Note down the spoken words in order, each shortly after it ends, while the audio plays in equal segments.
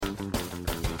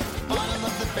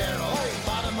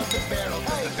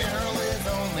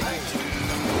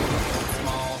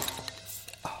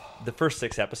the first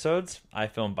 6 episodes I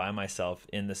filmed by myself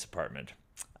in this apartment.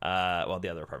 Well, the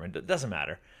other apartment. It doesn't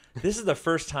matter. This is the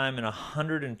first time in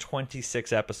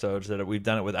 126 episodes that we've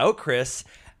done it without Chris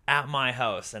at my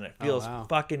house, and it feels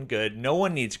fucking good. No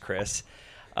one needs Chris.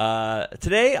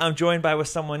 Today, I'm joined with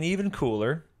someone even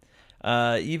cooler,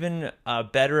 even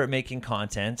better at making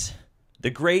content. The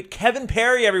great Kevin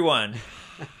Parry, everyone.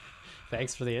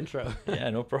 Thanks for the intro. Yeah,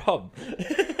 no problem.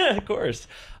 Of course.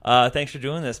 Thanks for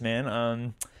doing this,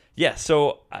 man. Yeah,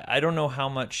 so I don't know how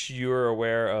much you're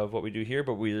aware of what we do here,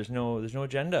 but there's no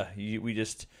agenda.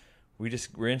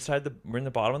 We're in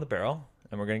the bottom of the barrel,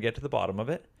 and we're gonna get to the bottom of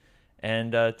it.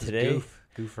 And today,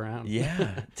 goof around.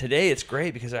 Yeah, today it's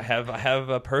great because I have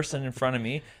a person in front of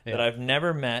me that I've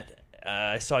never met.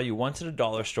 I saw you once at a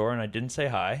dollar store, and I didn't say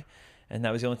hi, and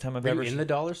that was the only time I've ever. Were you in the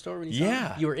dollar store when you saw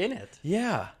me? You were in it.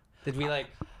 Yeah. Did we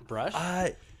brush?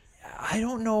 I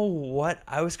don't know what.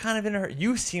 I was kind of in a hurry.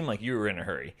 You seem like you were in a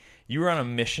hurry. You were on a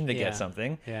mission to get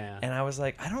something. Yeah. And I was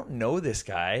like, I don't know this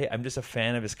guy. I'm just a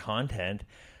fan of his content.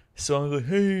 So I was like,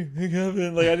 hey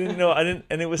Kevin. I didn't know. And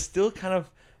it was still kind of,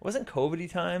 it wasn't COVID-y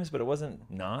times, but it wasn't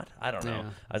not. I don't know. Yeah.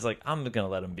 I was like, I'm going to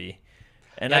let him be.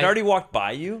 And I'd already walked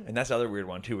by you. And that's the other weird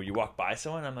one too, where you walk by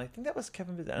someone. I'm like, I think that was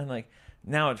Kevin. And I'm like,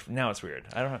 now it's weird.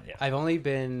 I don't know. Yeah. I've only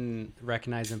been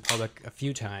recognized in public a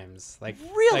few times,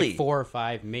 really, 4 or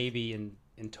 5, maybe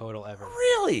in total ever.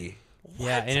 Really? What?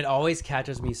 Yeah, and it always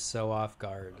catches me so off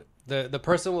guard. The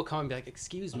person will come and be like,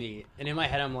 "Excuse me," and in my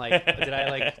head I'm like, "Did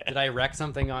I wreck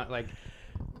something on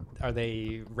Are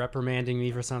they reprimanding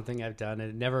me for something I've done?" And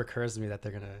it never occurs to me that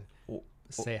they're gonna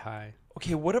say hi.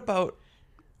 Okay, what about?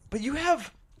 But you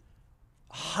have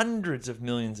hundreds of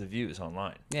millions of views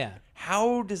online. Yeah.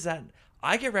 How does that?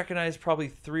 I get recognized probably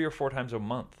 3 or 4 times a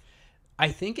month. I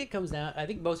think it comes down. I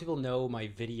think most people know my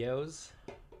videos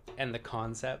and the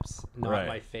concepts, not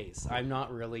my face. I'm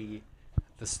not really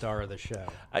the star of the show.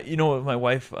 My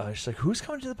wife, she's like, "Who's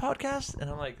coming to the podcast?" And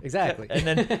I'm like, "Exactly." And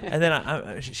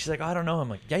then she's like, "Oh, I don't know." I'm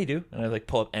like, "Yeah, you do." And I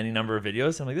pull up any number of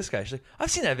videos. I'm like, "This guy." She's like, "I've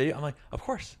seen that video." I'm like, "Of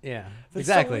course." Yeah, That's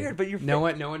exactly. So weird, but no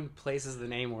one places the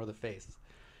name or the face.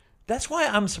 That's why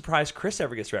I'm surprised Chris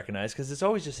ever gets recognized, because it's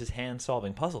always just his hand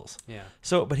solving puzzles. Yeah.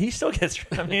 So, but he still gets.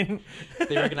 I mean,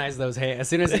 they recognize those hands as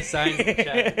soon as he signs the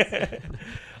check.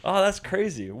 Oh, that's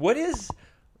crazy. What is?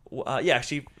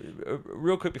 Actually,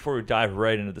 real quick before we dive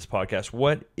right into this podcast,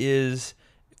 what is,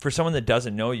 for someone that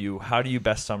doesn't know you, how do you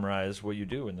best summarize what you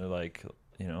do? And they're like,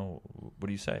 what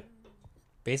do you say?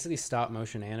 Basically, stop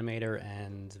motion animator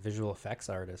and visual effects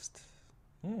artist.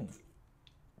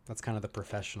 That's kind of the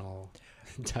professional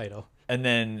title. And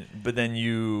then,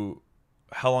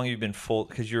 how long have you been full?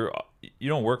 Because you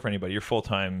don't work for anybody. You're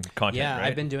full-time content. Yeah, right?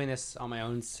 I've been doing this on my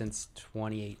own since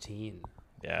 2018.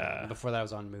 Yeah. Before that, I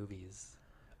was on movies.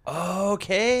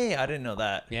 Okay, I didn't know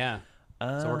that. Yeah.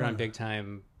 So working on big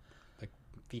time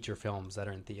feature films that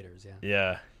are in theaters. Yeah.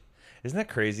 Yeah. Isn't that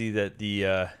crazy that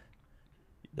the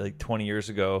 20 years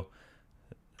ago,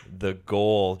 the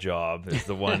goal job is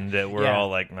the one that we're all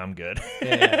like, I'm good.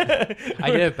 Yeah.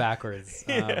 I did it backwards.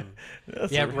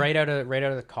 Right out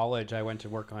of college, I went to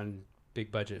work on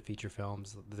big budget feature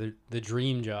films, the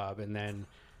dream job, and then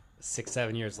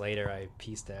 6-7 years later, I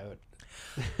pieced out.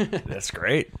 That's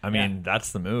great. I mean,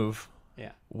 that's the move.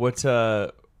 Yeah.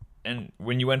 And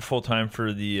when you went full time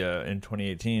for the in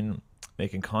 2018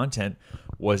 making content,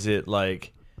 was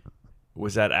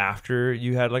that after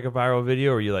you had a viral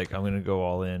video, or are you like, I'm gonna go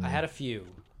all in? I had a few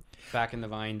back in the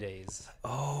Vine days.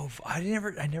 Oh, I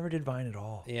never did Vine at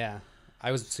all. Yeah,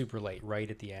 I was super late, right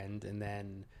at the end, and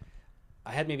then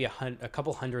I had maybe a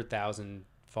couple 100,000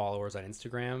 followers on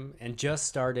Instagram, and just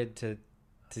started to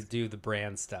do the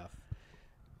brand stuff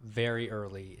very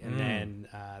early, and then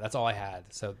that's all I had.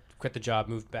 So quit the job,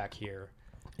 moved back here.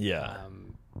 Yeah.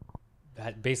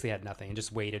 Basically had nothing and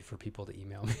just waited for people to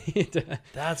email me. There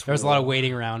was a lot of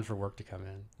waiting around for work to come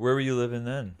in. Where were you living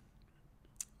then?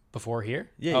 Before here?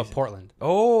 Yeah. Oh, Portland.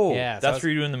 Oh, yeah. That's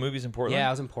where you were doing the movies in Portland? Yeah,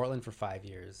 I was in Portland for 5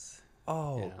 years.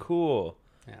 Oh, yeah. Cool.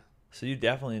 Yeah. So you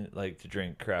definitely like to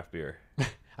drink craft beer.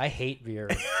 I hate beer.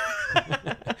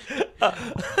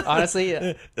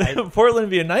 Honestly, Portland would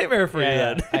be a nightmare for you.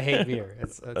 Yeah, I hate beer.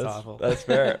 It's awful. That's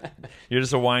fair. You're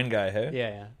just a wine guy, hey?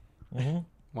 Yeah. Mm-hmm.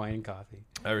 Wine and coffee.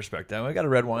 I respect that. I got a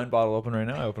red wine bottle open right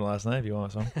now. I opened it last night if you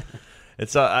want some.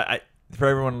 It's for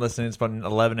everyone listening, it's about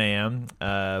 11 a.m.,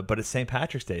 but it's St.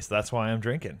 Patrick's Day, so that's why I'm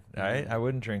drinking. All right? I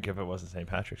wouldn't drink if it wasn't St.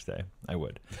 Patrick's Day. I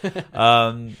would.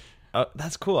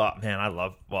 That's cool. Oh, man,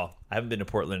 I haven't been to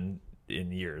Portland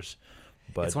in years,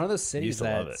 but it's one of those cities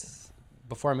that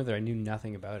before I moved there, I knew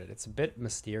nothing about it. It's a bit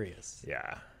mysterious.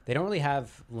 Yeah. they don't really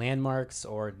have landmarks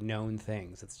or known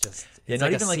things. It's just Yeah, it's not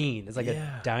like a even, like- scene. It's like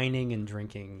yeah. a dining and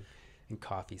drinking and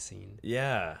coffee scene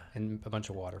Yeah. and a bunch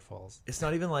of waterfalls. It's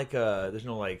not even like there's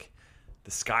no like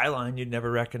the skyline you'd never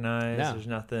recognize. No. There's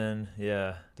nothing.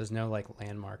 Yeah. There's no like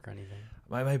landmark or anything.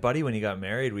 My buddy, when he got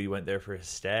married, we went there for his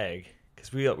stag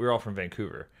because we were all from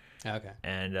Vancouver. Okay.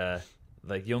 And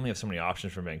like you only have so many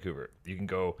options from Vancouver. You can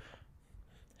go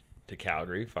to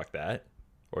Calgary, fuck that,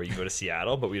 or you can go to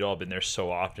Seattle. But we'd all been there so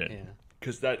often Yeah.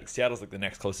 because Seattle's like the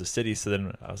next closest city. So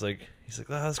then I was like, he's like,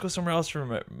 let's go somewhere else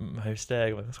for my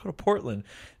stag. I'm like, let's go to Portland.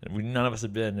 And none of us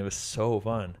had been. It was so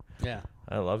fun. Yeah.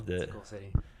 I loved It's it. a cool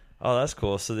city. Oh, that's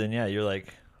cool. So then, yeah, you're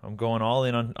like, I'm going all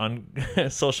in on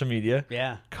social media.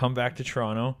 Yeah. Come back to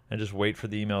Toronto and just wait for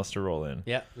the emails to roll in.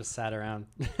 Yeah. Just sat around.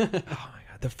 Oh my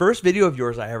god! The first video of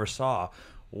yours I ever saw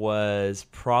was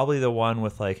probably the one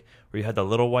with like where you had the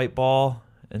little white ball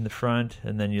in the front,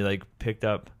 and then you like picked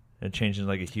up and changed into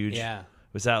like a huge. Yeah.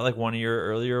 Was that like one of your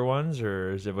earlier ones,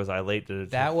 or was I late to?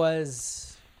 That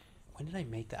was, when did I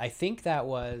make that? I think that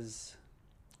was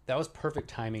perfect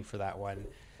timing for that one.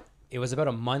 It was about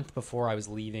a month before I was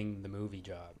leaving the movie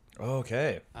job. Oh,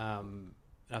 okay. I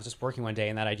was just working one day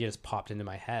and that idea just popped into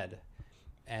my head.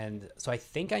 And so I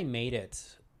think I made it.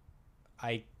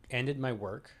 I ended my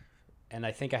work and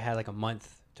I think I had like a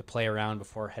month to play around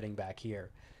before heading back here.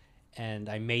 And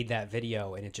I made that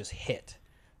video and it just hit.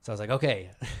 So I was like,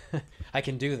 okay, I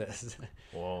can do this.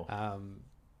 Whoa.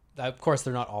 Of course,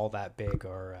 they're not all that big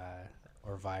or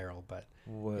viral, but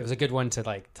What? it was a good one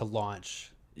to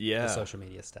launch Yeah. the social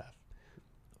media stuff.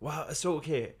 Wow. So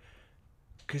okay,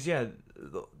 because yeah,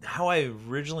 how I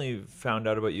originally found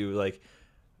out about you, like,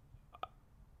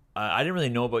 I didn't really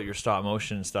know about your stop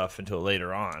motion stuff until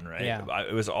later on, right? Yeah.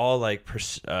 It was all like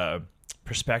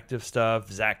perspective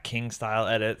stuff, Zach King style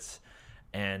edits,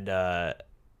 and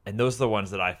those are the ones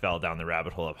that I fell down the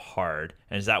rabbit hole of hard.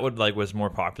 And is that what like was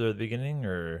more popular at the beginning,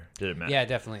 or did it matter? Yeah,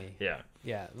 definitely. Yeah.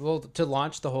 Yeah. Well, to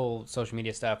launch the whole social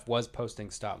media stuff was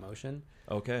posting stop motion.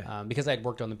 Okay. Because I'd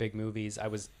worked on the big movies, I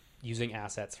was using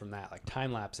assets from that, like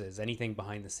time lapses, anything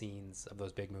behind the scenes of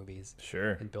those big movies,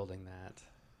 Sure. and building that.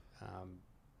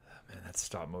 Man, that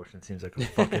stop motion seems like a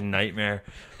fucking nightmare.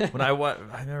 When I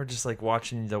remember just like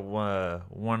watching the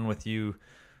one with you.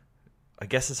 I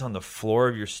guess it's on the floor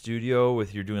of your studio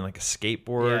with you're doing like a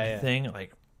skateboard thing.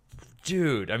 Like,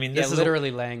 dude, I mean, this is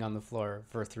literally laying on the floor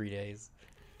for 3 days.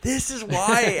 This is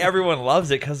why everyone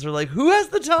loves it, because they're like, who has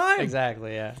the time?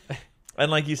 Exactly. Yeah.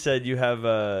 And like you said, you have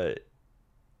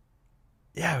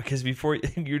because before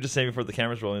you were just saying before the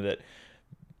camera's rolling that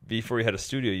before you had a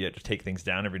studio, you had to take things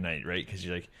down every night, right? Because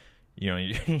you're like,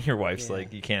 your wife's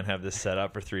like, you can't have this set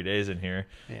up for 3 days in here.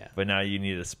 Yeah. But now you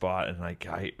need a spot, and like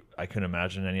I couldn't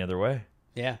imagine any other way.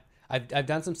 Yeah, I've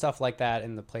done some stuff like that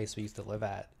in the place we used to live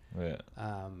at. Yeah.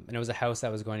 And it was a house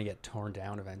that was going to get torn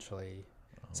down eventually.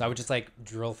 So I would just like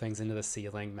drill things into the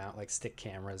ceiling, mount like stick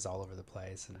cameras all over the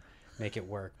place, and make it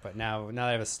work. But now that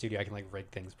I have a studio, I can like rig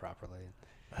things properly.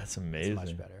 That's amazing. It's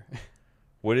much better.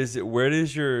 What is it? Where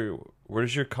does your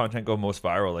content go most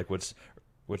viral? Like,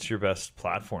 what's your best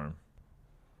platform?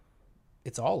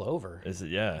 It's all over. Is it?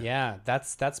 Yeah. Yeah,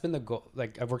 that's been the goal.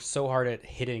 Like I've worked so hard at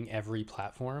hitting every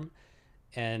platform,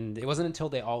 and it wasn't until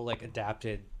they all like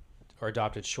adopted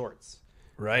shorts,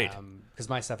 right? Because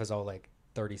my stuff is all like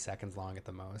 30 seconds long at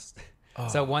the most. Oh.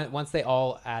 So once they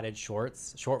all added short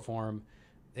form,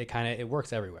 it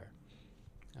works everywhere.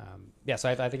 So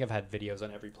I think I've had videos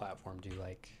on every platform do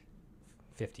like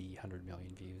 50, 100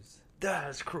 million views.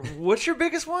 That's what's your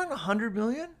biggest one? 100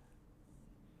 million?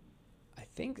 I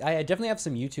think I definitely have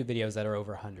some YouTube videos that are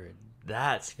over 100.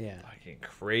 That's fucking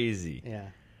crazy. Yeah.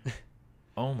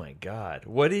 Oh my god.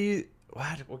 What?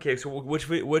 Okay, so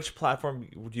which platform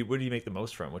what do you make the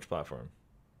most from? Which platform?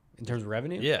 In terms of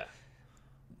revenue? Yeah.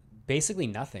 Basically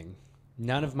nothing.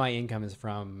 None of my income is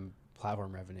from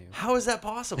platform revenue. How is that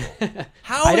possible?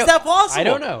 How is that possible? I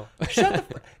don't know.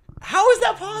 How is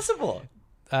that possible?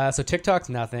 So TikTok's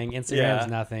nothing. Instagram's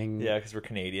nothing. Yeah, because we're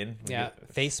Canadian. Yeah.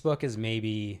 Facebook is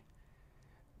maybe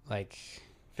like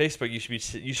Facebook. You should be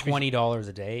 $20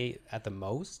 a day at the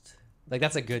most. Like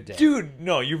that's a good day. Dude,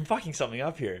 no, you're fucking something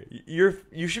up here.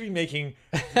 You should be making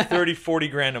 30, 40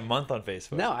 grand a month on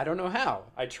Facebook. No, I don't know how.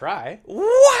 I try.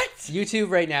 What? YouTube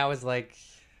right now is like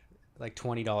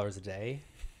 $20 a day.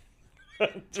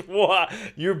 What?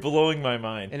 You're blowing my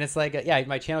mind. And it's like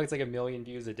my channel gets like 1 million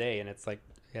views a day, and it's like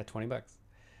 $20.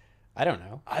 I don't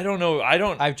know. I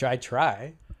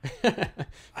try.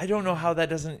 I don't know how that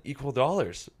doesn't equal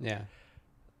dollars. Yeah.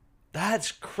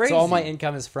 That's crazy. So all my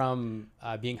income is from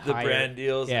being hired. The brand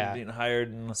deals and being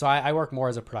hired. So I work more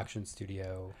as a production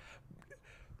studio.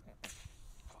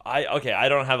 I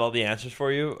don't have all the answers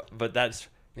for you, but that's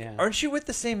Yeah. aren't you with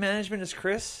the same management as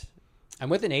Chris? I'm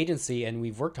with an agency, and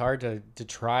we've worked hard to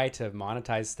try to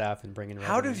monetize stuff and bring in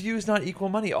revenue. How do views not equal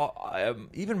money?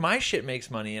 Even my shit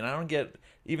makes money, and I don't get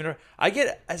I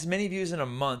get as many views in a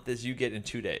month as you get in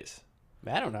 2 days.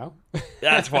 I don't know.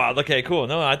 That's wild. Okay, cool.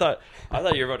 No, I thought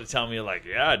you were about to tell me like,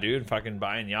 yeah, dude, fucking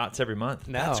buying yachts every month.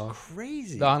 No. That's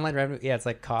crazy. The online revenue, yeah, it's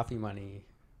like coffee money.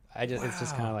 It's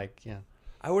just kind of like, yeah.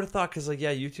 I would have thought because like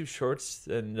YouTube Shorts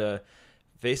and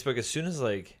Facebook, as soon as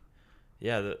like,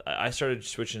 I started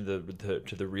switching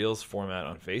to the Reels format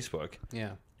on Facebook.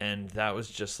 Yeah. And that was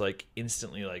just like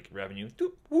instantly like revenue.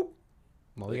 Doop, whoop.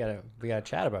 Well, we gotta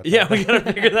chat about that. Yeah, we gotta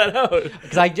figure that out.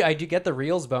 Because I do get the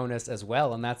Reels bonus as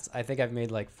well, and I think I've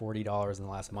made like $40 in the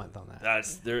last month on that.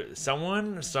 That's there.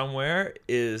 Someone somewhere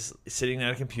is sitting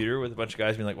at a computer with a bunch of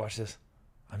guys being like, "Watch this.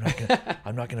 I'm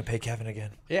not gonna pay Kevin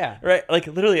again." Yeah. Right. Like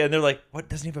literally, and they're like, "What?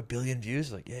 Doesn't he have a billion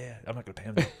views?" Like, yeah, I'm not gonna pay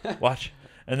him. Watch.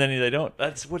 And then they don't.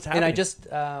 That's what's happening. And I just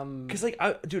because like,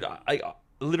 I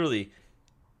literally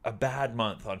a bad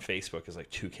month on Facebook is like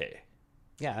 2K.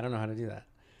 Yeah, I don't know how to do that.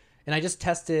 And I just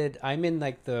tested. I'm in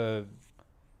like the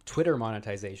Twitter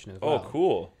monetization as well. Oh,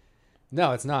 cool.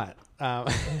 No, it's not. I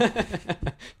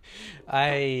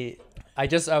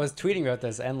was tweeting about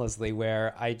this endlessly,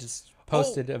 where I just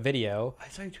posted a video. I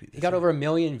saw you tweet this. It got over 1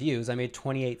 million views. I made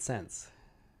 28 cents.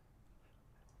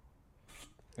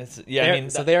 So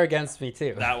they're against me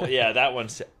too. That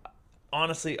one's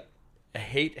honestly, I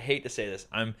hate to say this.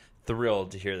 I'm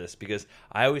thrilled to hear this because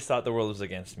I always thought the world was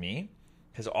against me.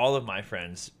 Because all of my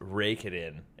friends rake it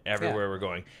in everywhere we're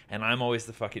going. And I'm always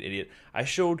the fucking idiot. I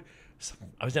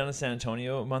was down in San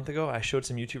Antonio a month ago. I showed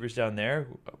some YouTubers down there.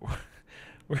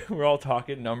 We're all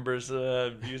talking numbers,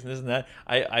 views and this and that.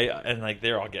 And like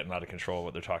they're all getting out of control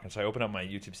what they're talking. So I open up my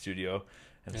YouTube studio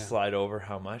and slide over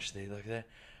how much they look at.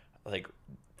 Like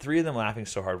 3 of them laughing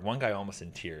so hard. One guy almost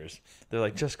in tears. They're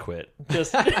like, just quit.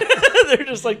 Just they're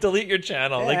just like, delete your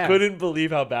channel. Yeah. They couldn't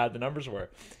believe how bad the numbers were.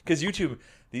 Because YouTube...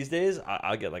 These days,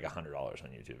 I'll get like $100 on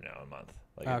YouTube now a month.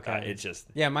 Like, okay. It's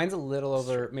just mine's maybe a little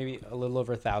over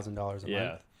 $1,000 a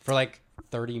month for like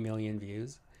 30 million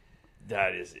views.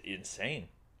 That is insane.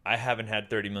 I haven't had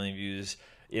 30 million views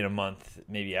in a month,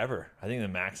 maybe ever. I think the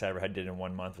max I ever did in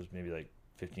 1 month was maybe like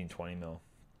 15, 20 mil.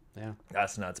 Yeah,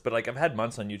 that's nuts. But like I've had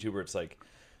months on YouTube where it's like,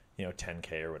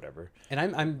 10K or whatever. And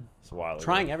I'm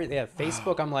trying everything. Yeah,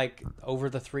 Facebook, I'm like over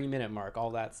the 3-minute mark,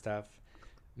 all that stuff.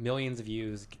 Millions of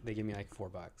views. They give me like $4.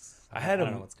 I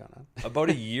don't know what's going on. About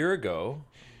a year ago,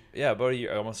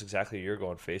 almost exactly a year ago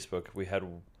on Facebook, we had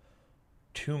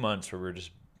 2 months where we were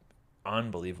just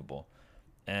unbelievable,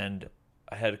 and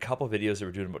I had a couple of videos that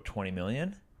were doing about 20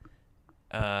 million,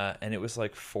 and it was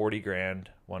like 40 grand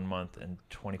 1 month and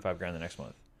 25 grand the next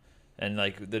month. And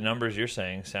like the numbers you're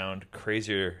saying sound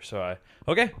crazier. So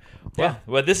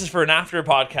well, this is for an after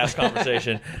podcast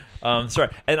conversation. Sorry.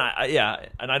 And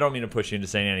I don't mean to push you into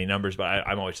saying any numbers, but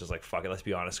I'm always just like, fuck it, let's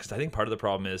be honest. Because I think part of the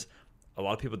problem is a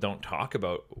lot of people don't talk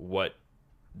about what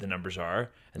the numbers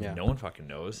are, and then no one fucking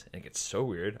knows. And it gets so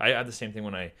weird. I have the same thing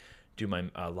when I do my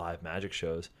live magic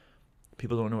shows.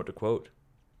 People don't know what to quote.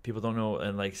 People don't know.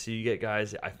 And like, so you get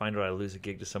guys, I find out I lose a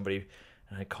gig to somebody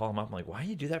and I call them up. I'm like, why do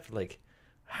you do that for like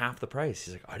half the price?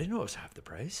 He's like, I didn't know it was half the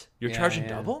price. You're charging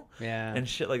double? Yeah. And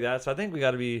shit like that. So I think we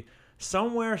got to be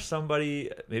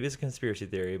somebody, maybe it's a conspiracy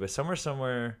theory, but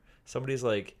somewhere somebody's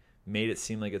like made it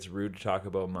seem like it's rude to talk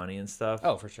about money and stuff.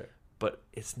 Oh, for sure. But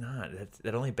it's not.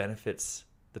 That only benefits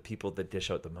the people that dish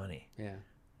out the money. Yeah.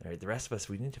 All right, the rest of us,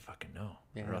 we need to fucking know,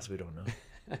 or else we don't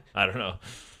know. I don't know.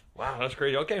 Wow, that's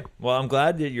crazy. Okay, well, I'm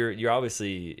glad that you're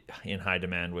obviously in high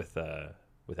demand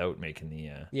without making the.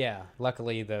 Yeah,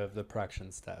 luckily the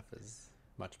production stuff is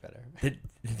much better.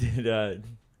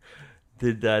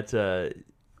 Did that?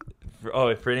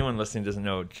 For anyone listening who doesn't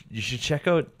know, you should check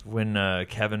out when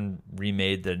Kevin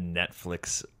remade the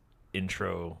Netflix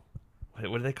intro.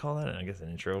 What do they call that? I guess an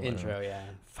intro. Intro, yeah.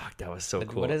 Fuck, that was so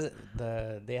cool. What is it?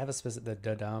 They have a specific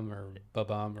da-dum or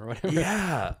ba-bum or whatever.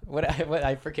 Yeah. What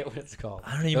I forget what it's called.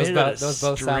 I don't know. Those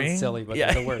both sound silly, but yeah,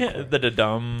 it's a word. Yeah, the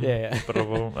da-dum. Yeah. I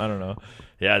don't know.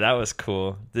 Yeah, that was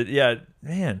cool.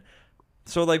 Man.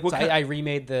 So like, what? I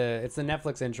remade it's the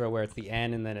Netflix intro where it's the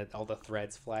N and then all the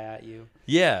threads fly at you.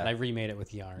 Yeah. And I remade it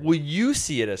with yarn. Well, you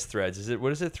see it as threads.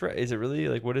 What is it? Is it really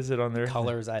like what is it on there?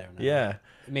 Colors? I don't know. Yeah.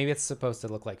 Maybe it's supposed to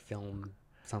look like film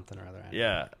something or other.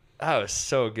 Yeah. That was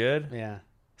so good. Yeah.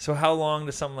 So how long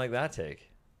does something like that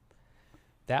take?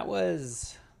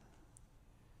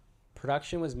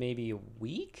 Production was maybe a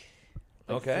week.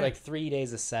 Okay. Like 3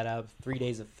 days of setup, 3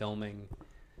 days of filming.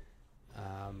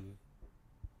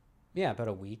 Yeah, about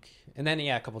a week. And then,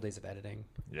 yeah, a couple days of editing.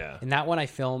 Yeah. And that one I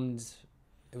filmed,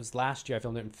 it was last year. I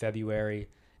filmed it in February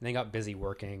and then got busy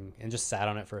working and just sat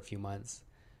on it for a few months.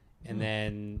 And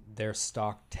then their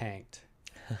stock tanked.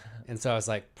 And so I was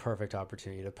like, perfect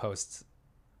opportunity to post.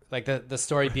 Like the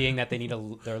story being that they're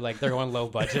going low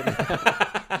budget.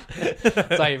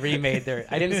 So I remade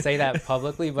I didn't say that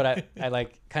publicly, but I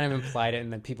like kind of implied it.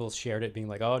 And then people shared it being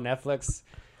like, oh, Netflix,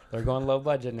 they're going low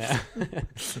budget now.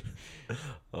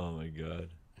 Oh my God.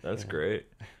 That's great.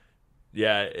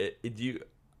 Yeah.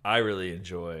 I really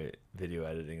enjoy video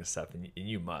editing and stuff, and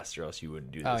you must, or else you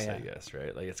wouldn't do this, I guess,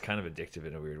 right? Like, it's kind of addictive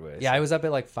in a weird way. Yeah, so. I was up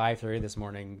at like 5:30 this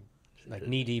morning, like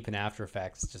knee deep in After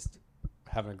Effects, just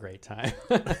having a great time.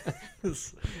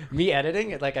 Me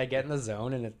editing it, like I get in the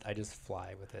zone and I just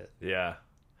fly with it. Yeah,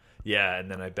 and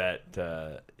then I bet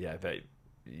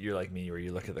you're like me, where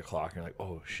you look at the clock and you're like,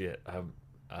 oh shit,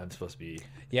 I'm supposed to be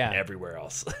everywhere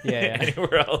else. Yeah.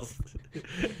 Anywhere else.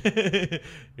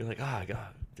 You're like, oh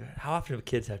God, how often do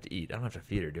kids have to eat? I don't have to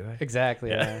feed her, do I?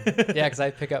 Exactly. Yeah, because I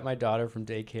pick up my daughter from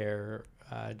daycare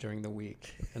during the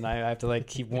week, and I have to like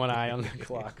keep one eye on the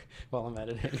clock while I'm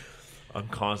editing. I'm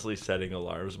constantly setting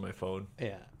alarms on my phone.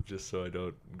 Yeah. Just so I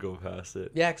don't go past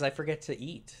it. Yeah, because I forget to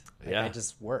eat. I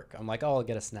just work. I'm like, oh, I'll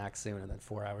get a snack soon, and then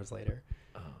 4 hours later.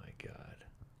 Oh my God.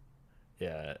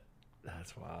 Yeah,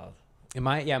 that's wild. And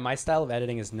my style of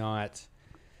editing is not,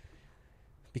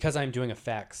 because I'm doing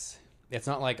effects, it's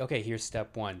not like, okay, here's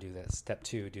step 1, do this. Step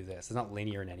 2, do this. It's not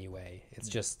linear in any way. It's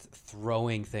just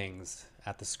throwing things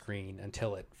at the screen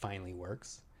until it finally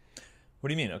works. What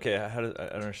do you mean? Okay, I don't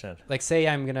understand. Like, say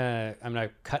I'm gonna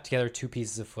cut together 2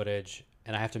 pieces of footage,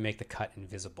 and I have to make the cut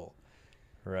invisible.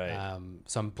 Right.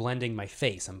 So I'm blending my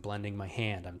face, I'm blending my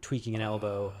hand, I'm tweaking an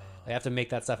elbow. I have to make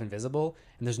that stuff invisible,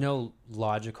 and there's no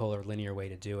logical or linear way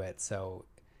to do it. So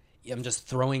I'm just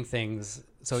throwing things.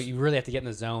 So you really have to get in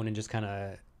the zone and just kind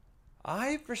of.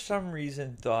 I, for some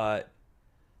reason, thought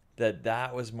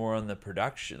that was more on the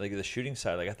production, like the shooting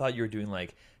side. Like, I thought you were doing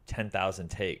like 10,000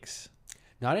 takes.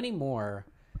 Not anymore.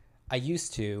 I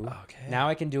used to. Okay. Now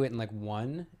I can do it in like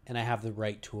 1, and I have the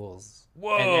right tools.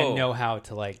 Whoa. And know how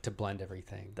to blend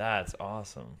everything. That's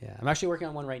awesome. Yeah, I'm actually working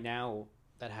on one right now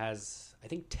that has, I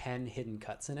think, 10 hidden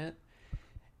cuts in it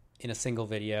in a single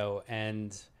video,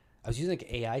 and I was using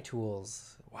like AI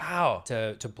tools. Wow.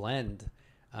 To blend.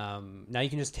 Now you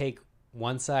can just take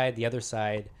one side, the other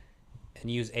side, and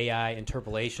use AI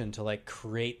interpolation to like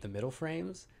create the middle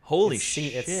frames. Holy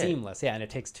shit! It's seamless. Yeah, and it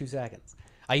takes 2 seconds.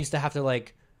 I used to have to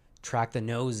like track the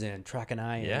nose in, track an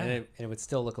eye in, and it would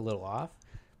still look a little off.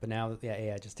 But now,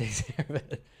 AI just takes care of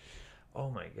it. Oh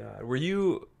my God. Were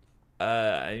you?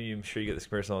 I'm sure you get this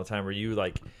comparison all the time. Were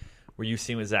you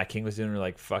seeing what Zach King was doing? Or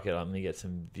like, fuck it, I'm gonna get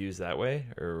some views that way,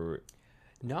 or?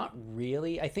 Not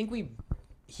really. I think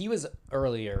he was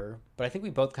earlier, but I think we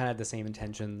both kind of had the same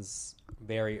intentions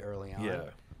very early on.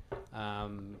 Yeah.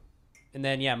 And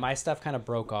then my stuff kind of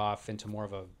broke off into more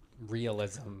of a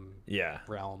realism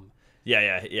realm.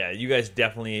 Yeah. You guys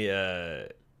definitely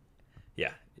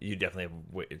you definitely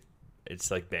have, it's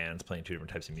like bands playing 2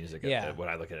 different types of music. When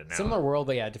I look at it now, similar world,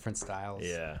 but different styles.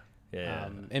 Yeah.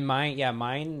 And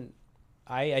mine,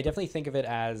 I definitely think of it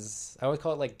as, I always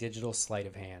call it like digital sleight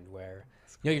of hand, where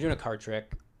you're doing a card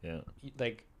trick. Yeah.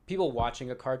 Like, people watching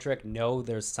a card trick know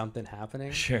there's something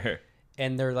happening. Sure.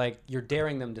 And they're like, you're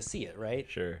daring them to see it, right?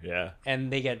 Sure. Yeah.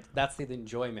 And that's the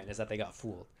enjoyment, is that they got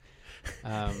fooled.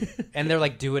 And they're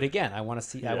like, do it again. I want to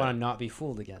see. I want to not be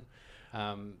fooled again.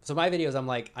 So my videos, I'm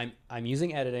like, I'm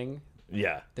using editing.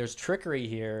 Yeah. There's trickery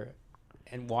here,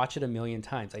 and watch it a million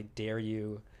times. I dare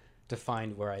you to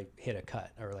find where I hit a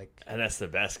cut, or like. And that's the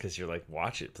best, because you're like,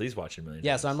 watch it. Please watch it a million times.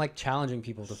 Yeah. So I'm like challenging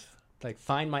people to like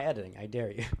find my editing. I dare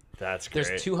you. That's great.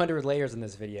 There's 200 layers in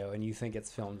this video, and you think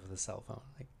it's filmed with a cell phone.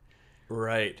 Like.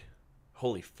 Right.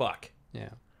 Holy fuck. Yeah.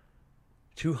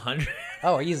 200?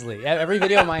 Oh, easily. Every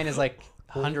video of mine is like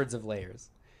hundreds of layers.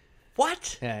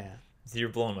 What? Yeah. So you're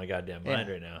blowing my goddamn mind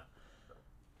right now.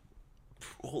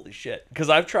 Holy shit. Because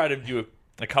I've tried to do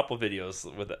a couple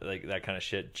videos with like that kind of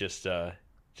shit, just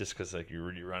because like you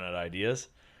really run out of ideas.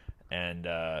 And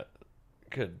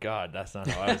good God, that's not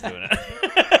how I was doing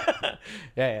it.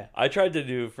 Yeah. I tried to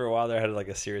do, for a while there, I had like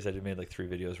a series. I made like 3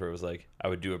 videos where it was like, I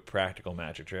would do a practical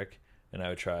magic trick, and I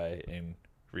would try and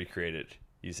recreate it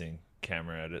using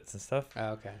camera edits and stuff.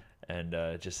 Oh, okay. And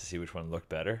just to see which one looked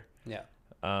better. Yeah.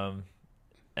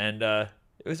 And it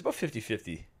was about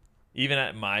 50-50. Even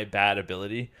at my bad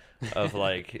ability of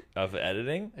of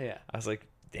editing. Yeah. I was like,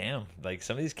 damn, like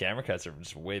some of these camera cuts are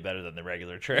just way better than the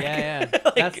regular trick. Yeah.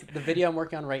 That's the video I'm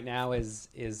working on right now is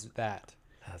that.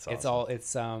 That's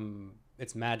awesome. It's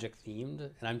it's magic themed,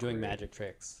 and I'm doing magic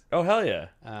tricks. Oh hell yeah!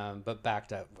 But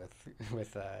backed up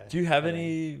with. Do you have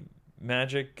any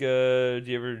magic? Did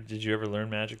you ever learn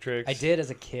magic tricks? I did as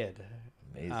a kid.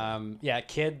 Amazing. Yeah,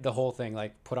 kid, the whole thing,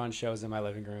 like put on shows in my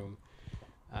living room,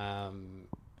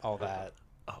 all that,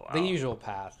 Oh, wow. the usual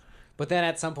path. But then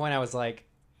at some point I was like,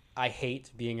 I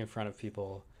hate being in front of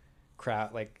people,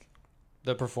 crowd, like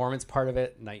the performance part of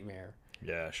it, nightmare.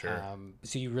 Yeah, sure.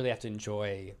 So you really have to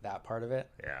enjoy that part of it.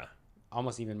 Yeah.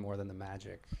 Almost even more than the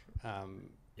magic.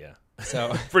 Yeah.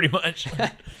 So pretty much.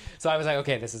 So I was like,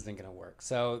 okay, this isn't gonna work.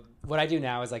 So what I do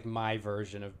now is like my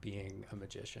version of being a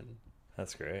magician.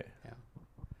 That's great. Yeah.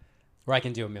 Where I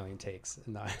can do a million takes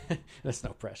and not there's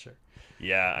no pressure.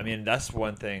 Yeah, I mean that's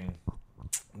one thing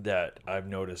that I've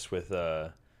noticed with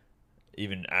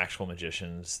even actual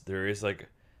magicians. There is like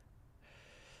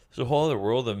there's a whole other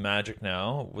world of magic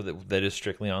now that is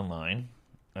strictly online,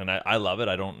 and I love it.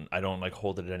 I don't like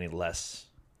hold it any less.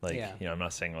 Like I'm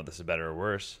not saying this is better or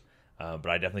worse.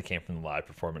 But I definitely came from the live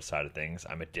performance side of things.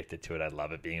 I'm addicted to it. I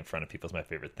love it. Being in front of people is my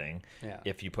favorite thing. Yeah.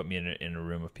 If you put me in a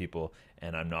room of people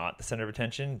and I'm not the center of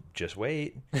attention, just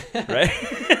wait,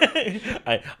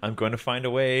 right? I'm going to find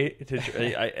a way to.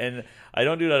 And I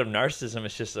don't do it out of narcissism.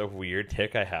 It's just a weird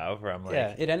tick I have where I'm like,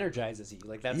 yeah, it energizes you.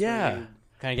 Like that's where you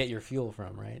kind of get your fuel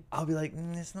from, right? I'll be like,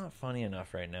 it's not funny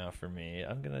enough right now for me.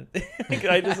 I'm gonna.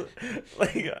 The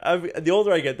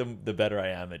older I get, the better I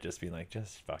am at just being like,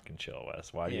 just fucking chill,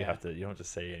 Wes. Why do you have to? You don't have to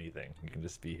say anything. You can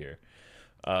just be here.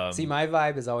 See, my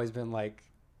vibe has always been like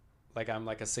I'm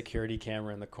like a security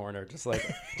camera in the corner, just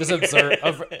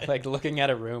observe, like looking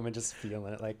at a room and just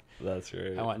feeling it. Like that's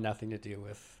great. I want nothing to do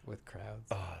with crowds.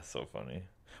 Oh, so funny.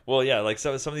 Well, yeah, like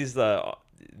some of these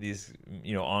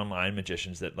online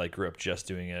magicians that like grew up just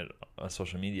doing it on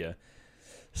social media,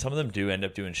 some of them do end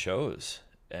up doing shows,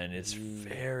 and it's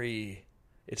very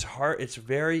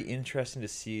interesting to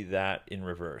see that in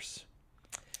reverse.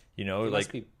 It like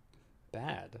must be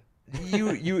bad.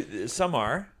 Some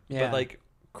are, yeah. But like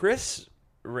Chris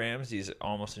Ramsey's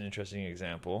almost an interesting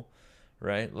example,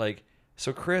 right? Like,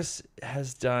 so Chris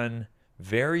has done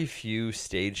very few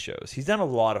stage shows. He's done a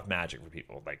lot of magic for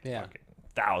people, like fucking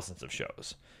thousands of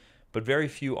shows, but very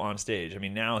few on stage. I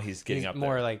mean, now he's getting up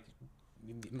more there.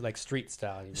 like street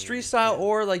style. Street style,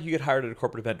 or like you get hired at a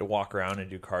corporate event to walk around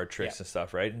and do card tricks and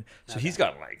stuff, right? And so he's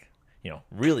got like,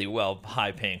 really well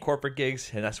high paying corporate gigs,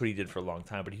 and that's what he did for a long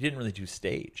time, but he didn't really do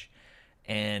stage.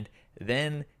 And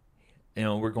then,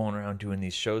 we're going around doing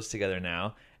these shows together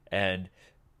now, and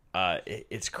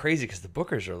it's crazy because the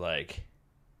bookers are like,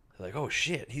 oh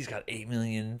shit, he's got 8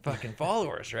 million fucking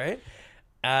followers, right?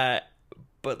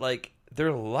 But like,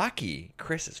 they're lucky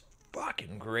Chris is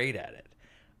fucking great at it.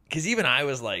 Because even I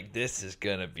was like, this is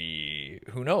gonna be,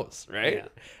 who knows, right? Yeah.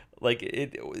 Like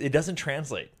it doesn't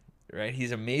translate, right?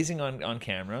 He's amazing on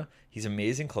camera, he's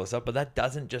amazing close up, but that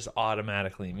doesn't just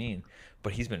automatically mean.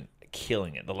 But he's been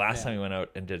killing it. The last time we went out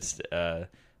and did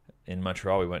in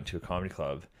Montreal, we went to a comedy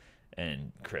club,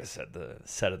 and Chris had the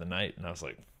set of the night, and I was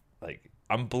like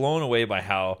I'm blown away by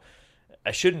how,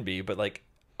 I shouldn't be, but like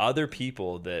other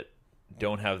people that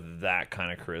don't have that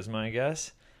kind of charisma, I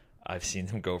guess, I've seen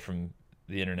them go from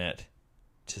the internet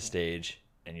to stage,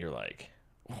 and you're like,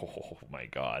 oh my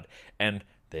God. And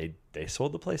they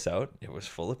sold the place out. It was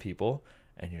full of people,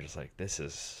 and you're just like, this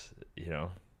is,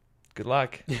 good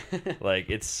luck. Like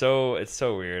it's so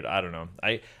weird. I don't know.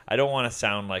 I don't want to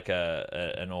sound like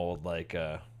an old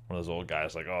one of those old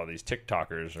guys like, oh, these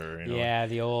TikTokers or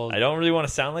the old. I don't really want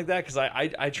to sound like that because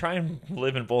I try and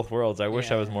live in both worlds. I wish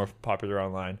I was more popular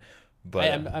online, but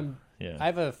I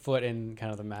have a foot in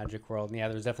kind of the magic world. And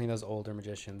there's definitely those older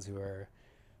magicians who are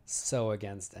so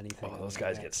against anything. Oh, those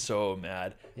guys get so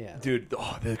mad. Yeah, dude.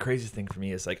 The craziest thing for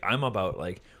me is like I'm about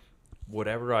like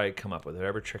whatever I come up with,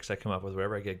 whatever tricks I come up with,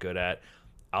 whatever I get good at,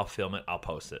 I'll film it, I'll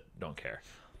post it, don't care.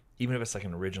 Even if it's like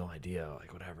an original idea,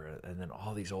 like whatever. And then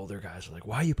all these older guys are like,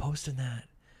 why are you posting that?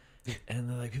 And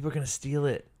they're like, people are going to steal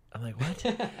it. I'm like, what?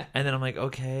 And then I'm like,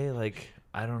 okay, like,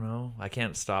 I don't know. I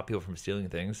can't stop people from stealing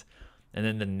things. And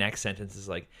then the next sentence is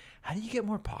like, how do you get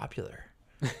more popular?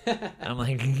 I'm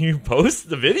like, you post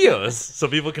the videos so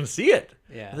people can see it.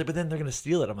 Yeah. Like, but then they're going to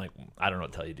steal it. I'm like, I don't know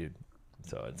what to tell you, dude.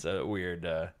 So it's a weird,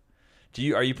 are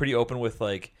you pretty open with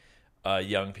like,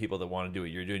 young people that want to do what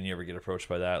you're doing? You ever get approached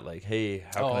by that? Like, hey,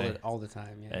 how can I? All the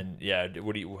time, yeah. And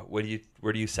where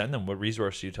do you send them? What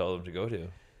resource do you tell them to go to?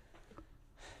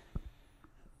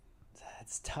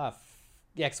 It's tough.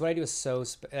 Yeah, because what I do is so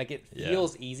it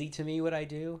feels easy to me what I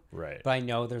do, right? But I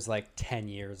know there's like 10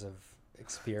 years of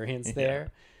experience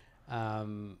there. I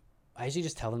usually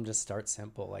just tell them to start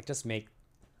simple, like just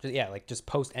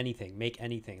post anything, make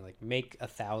anything, like make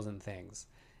 1,000 things,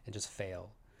 and just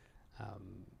fail.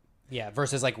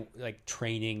 Versus like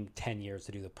training 10 years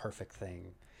to do the perfect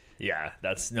thing. Yeah,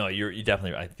 that's no, you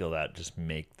definitely. I feel that just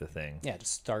make the thing. Yeah,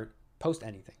 just post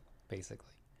anything basically.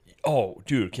 Oh,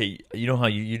 dude. Okay, you know how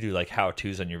you do like how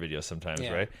tos on your videos sometimes,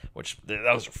 Yeah. right? Which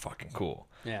those are fucking cool.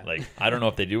 Yeah. Like I don't know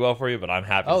if they do well for you, but I'm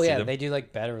happy. Oh to see yeah, them. they do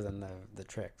like better than the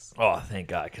tricks. Oh, thank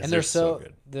God, because And they're so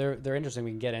good. they're interesting.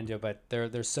 We can get into it, but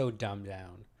they're so dumbed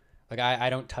down. Like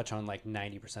I don't touch on like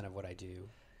 90% of what I do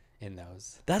in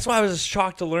those. That's why I was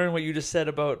shocked to learn what you just said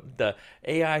about the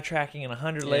AI tracking and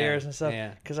 100 layers and stuff.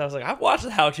 Yeah. Because I was like, I've watched the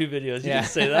how-to videos. You Yeah. didn't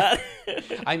say that.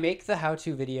 I make the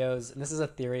how-to videos, and this is a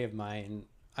theory of mine.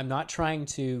 I'm not trying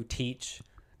to teach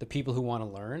the people who want to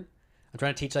learn. I'm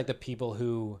trying to teach like the people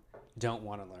who don't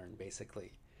want to learn,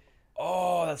 basically.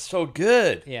 Oh, that's so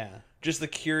good. Yeah. Just the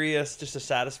curious, just to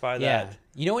satisfy Yeah. that.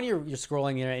 You know when you're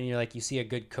scrolling there and you're like you see a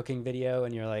good cooking video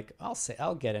and you're like,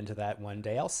 I'll get into that one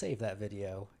day. I'll save that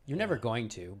video. You're never going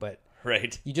to, but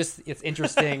Right. it's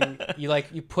interesting.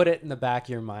 you put it in the back of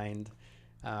your mind.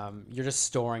 You're just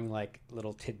storing like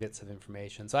little tidbits of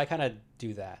information. So I kind of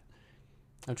do that.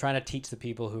 I'm trying to teach the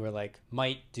people who are like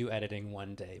might do editing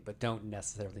one day, but don't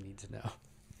necessarily need to know.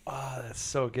 Oh, that's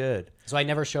so good. So I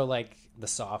never show like the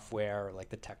software or like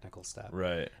the technical stuff.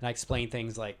 Right. And I explain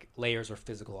things like layers or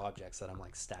physical objects that I'm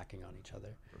like stacking on each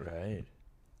other. Right.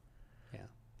 Yeah.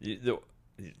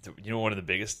 You know, one of the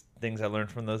biggest things I learned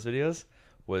from those videos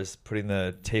was putting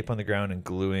the tape on the ground and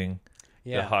gluing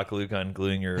the hot glue gun,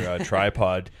 gluing your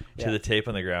tripod to the tape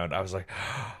on the ground. I was like,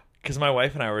 because my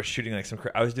wife and I were shooting like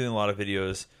I was doing a lot of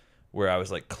videos where I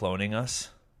was like cloning us,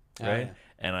 right? Oh, yeah.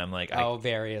 And I'm like,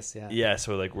 various, yeah. Yeah,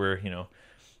 so like we're,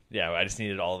 I just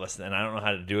needed all of us, and I don't know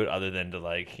how to do it other than to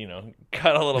like,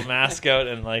 cut a little mask out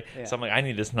and like. Yeah. So I'm like, I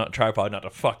need this tripod not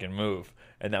to fucking move,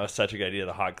 and that was such a good idea.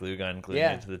 The hot glue gun gluing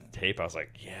it to the tape. I was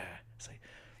like, yeah. It's like,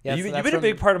 you've been a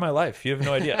big part of my life. You have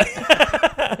no idea.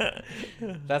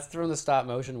 That's from the stop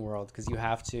motion world because you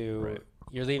have to. Right.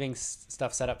 You're leaving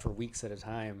stuff set up for weeks at a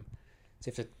time, so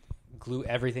you have to glue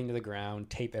everything to the ground,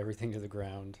 tape everything to the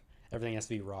ground. Everything has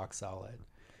to be rock solid.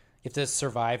 You have to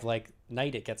survive like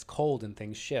night. It gets cold and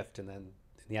things shift, and then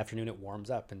in the afternoon it warms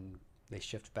up and they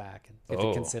shift back. And you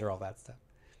have to consider all that stuff.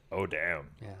 Oh damn!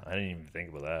 Yeah, I didn't even think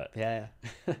about that.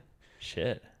 Yeah.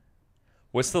 Shit.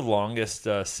 What's the longest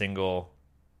single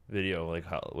video? Like,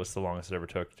 what's the longest it ever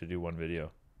took to do one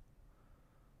video?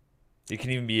 It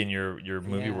can even be in your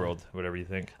movie world, whatever you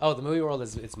think. Oh, the movie world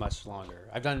it's much longer.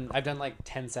 I've done like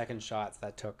 10-second shots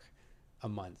that took a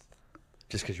month.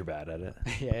 Just because you're bad at it.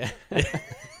 Yeah.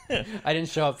 I didn't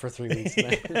show up for 3 weeks.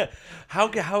 Yeah.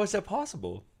 How is that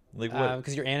possible? Like what?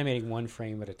 Because you're animating one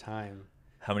frame at a time.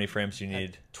 How many frames do you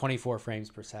need? 24 frames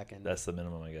per second. That's the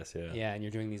minimum, I guess. Yeah. Yeah, and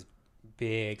you're doing these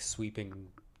big sweeping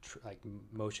like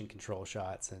motion control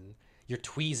shots, and you're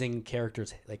tweezing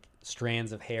characters like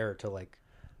strands of hair to like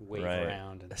wave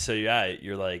around. And... So yeah,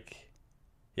 you're like,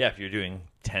 if you're doing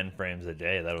 10 frames a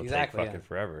day, that'll take fucking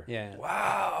forever. Yeah.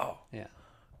 Wow. Yeah.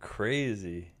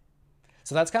 Crazy.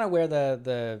 So that's kind of where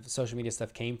the social media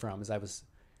stuff came from. Is I was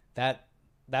that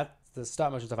the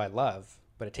stop motion stuff I love,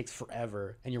 but it takes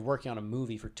forever, and you're working on a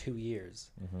movie for 2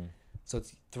 years. Mm-hmm. So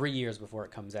it's 3 years before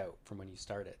it comes out from when you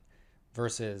start it.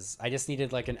 Versus I just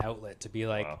needed like an outlet to be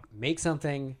like, make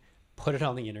something, put it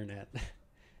on the internet,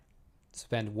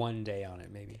 spend one day on it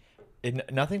maybe.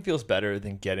 Nothing feels better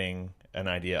than getting an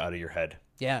idea out of your head.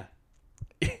 Yeah.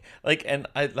 Like, and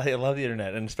I love the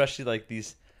internet, and especially like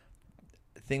these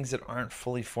things that aren't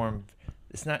fully formed.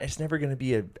 It's never going to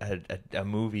be a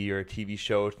movie or a TV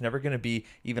show. It's never going to be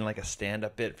even like a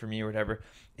stand-up bit for me or whatever.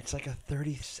 It's like a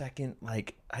 30-second,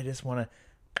 like, I just want to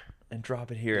and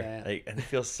drop it here. Yeah. Like, and it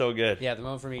feels so good. Yeah, the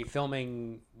moment for me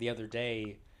filming the other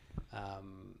day,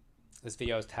 this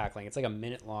video I was tackling, it's like a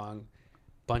minute long,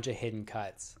 bunch of hidden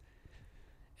cuts.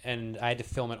 And I had to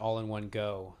film it all in one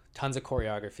go. Tons of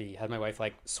choreography. Had my wife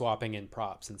like swapping in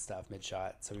props and stuff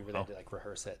mid-shot. So we really had to like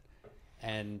rehearse it.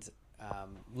 And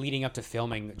leading up to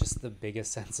filming, just the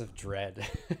biggest sense of dread.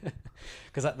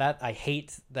 Because I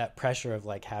hate that pressure of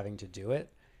like having to do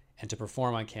it and to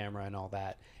perform on camera and all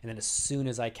that. And then as soon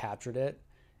as I captured it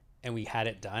and we had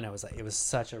it done, I was like, it was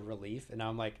such a relief. And now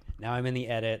I'm like, now I'm in the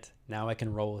edit. Now I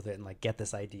can roll with it and like get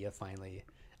this idea finally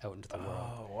out into the world.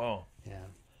 Oh, whoa. Yeah.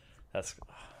 That's...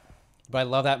 But I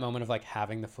love that moment of like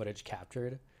having the footage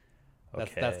captured.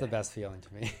 That's the best feeling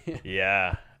to me.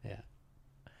 Yeah. Yeah.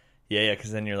 Yeah,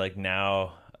 because then you're like,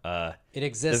 now... it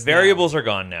exists. The variables are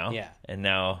gone now. Yeah. And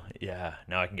now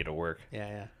I can get to work.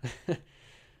 Yeah.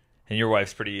 And your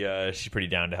wife's pretty, she's pretty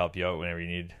down to help you out whenever you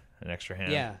need an extra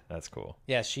hand. Yeah. That's cool.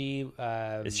 Yeah, she.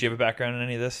 Does she have a background in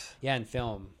any of this? Yeah, in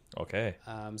film. Okay.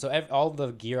 So all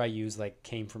the gear I use like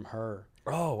came from her.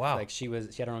 Oh wow. Like she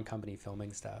had her own company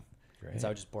filming stuff. Great. And so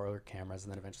I would just borrow her cameras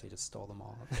and then eventually just stole them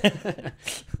all.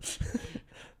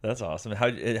 That's awesome.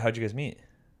 How'd you guys meet?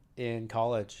 In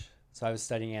college. So I was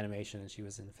studying animation and she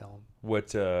was in film.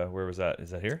 What? Where was that? Is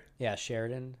that here? Yeah,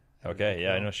 Sheridan. Okay.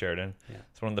 Yeah, I know Sheridan. Yeah.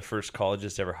 It's one of the first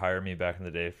colleges to ever hire me back in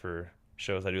the day for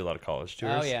shows. I do a lot of college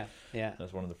tours. Oh yeah, yeah.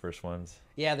 That's one of the first ones.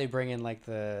 Yeah, they bring in like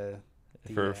the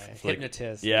For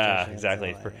hypnotist. yeah, magicians exactly.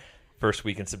 and all that, First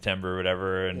week in September or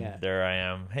whatever, and Yeah. there I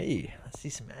am. Hey, let's see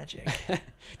some magic. Do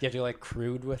you have to like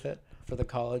crude with it for the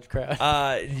college crowd?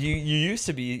 You used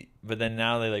to be, but then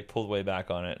now they like pulled way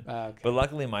back on it. Okay. But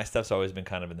luckily, my stuff's always been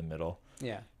kind of in the middle.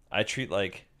 Yeah. I treat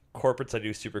like corporates, I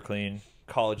do super clean.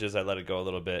 Colleges, I let it go a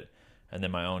little bit, and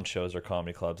then my own shows or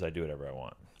comedy clubs, I do whatever I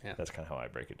want. Yeah. That's kind of how I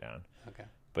break it down. Okay.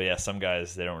 But yeah, some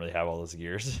guys, they don't really have all those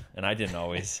gears, and I didn't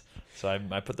always. So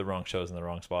I put the wrong shows in the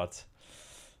wrong spots.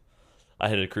 I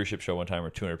had a cruise ship show one time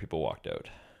where 200 people walked out.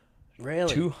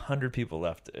 Really? 200 people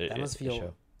left. That must the feel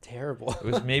show. terrible. It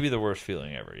was maybe the worst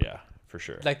feeling ever. Yeah, for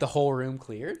sure. Like the whole room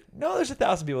cleared? No, there's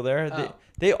 1,000 people there. Oh.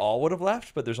 They all would have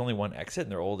left, but there's only one exit,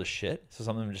 and they're old as shit. So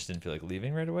some of them just didn't feel like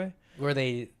leaving right away. Were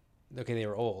they okay? They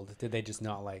were old. Did they just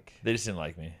not like? They just didn't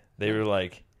like me. They were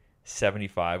like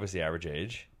 75 was the average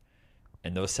age,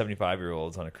 and those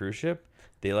 75-year-olds on a cruise ship,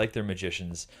 they like their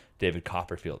magicians David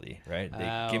Copperfieldy, right?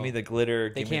 They give me the glitter,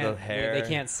 give me the hair. They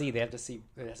can't see. They have to see.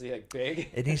 It has to be like big.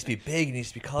 It needs to be big. It needs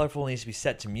to be colorful. It needs to be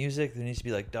set to music. There needs to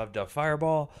be like Dove Dove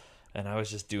Fireball. And I was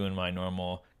just doing my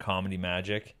normal comedy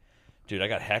magic. Dude, I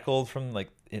got heckled from like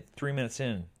 3 minutes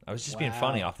in. I was just being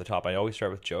funny off the top. I always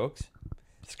start with jokes.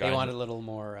 This guy They wanted a little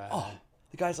more.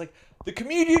 the guy's like, the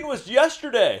comedian was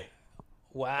yesterday.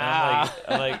 Wow.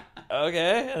 I'm like,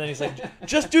 okay. And then he's like,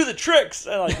 just do the tricks.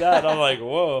 And like that. I'm like,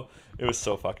 whoa. It was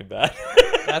so fucking bad.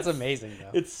 That's amazing,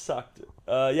 though. It sucked.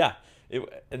 Yeah.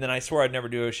 And then I swore I'd never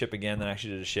do a ship again. Then I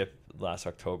actually did a ship last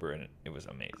October, and it was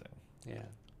amazing. Yeah.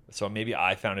 So maybe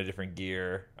I found a different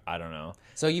gear. I don't know.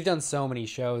 So you've done so many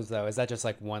shows, though. Is that just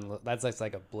like one? That's just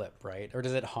like a blip, right? Or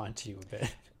does it haunt you a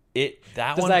bit?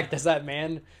 Does that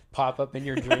man pop up in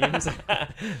your dreams?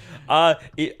 I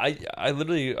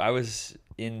literally I was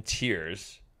in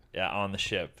tears on the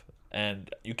ship,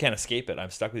 and you can't escape it. I'm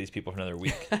stuck with these people for another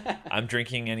week. I'm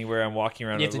drinking anywhere. I'm walking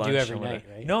around. You have at to lunch do every and whatever.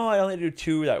 night, right? No, I only do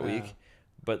 2 that week.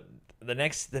 But the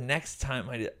next time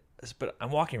I did. But I'm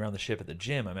walking around the ship at the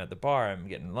gym. I'm at the bar. I'm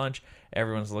getting lunch.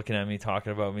 Everyone's looking at me,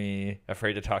 talking about me,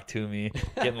 afraid to talk to me,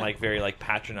 getting like very like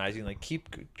patronizing, like keep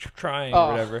trying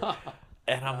or whatever.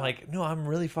 And I'm like, no, I'm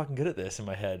really fucking good at this in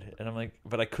my head. And I'm like,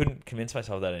 but I couldn't convince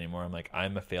myself that anymore. I'm like,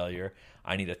 I'm a failure.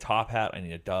 I need a top hat. I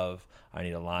need a dove. I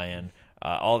need a lion.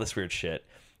 All this weird shit.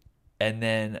 And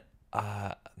then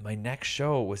my next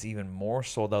show was even more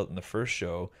sold out than the first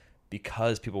show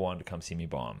because people wanted to come see me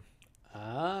bomb.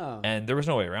 Oh. And there was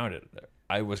no way around it.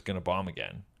 I was going to bomb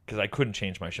again because I couldn't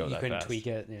change my show that fast. You couldn't tweak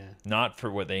it, yeah. Not for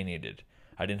what they needed.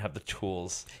 I didn't have the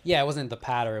tools. Yeah, it wasn't the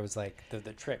patter. It was like the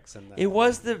tricks and the. It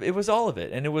was all of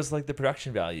it, and it was like the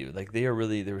production value. Like they are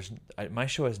really my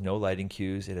show has no lighting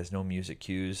cues. It has no music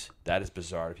cues. That is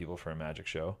bizarre to people for a magic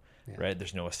show, right?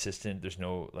 There's no assistant. There's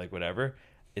no like whatever.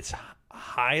 It's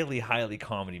highly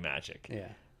comedy magic. Yeah.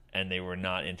 And they were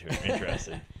not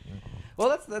interested.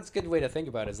 Well, that's a good way to think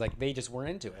about it. Is like they just weren't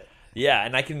into it. Yeah,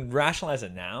 and I can rationalize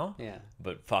it now. Yeah.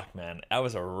 But fuck, man, that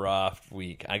was a rough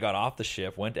week. I got off the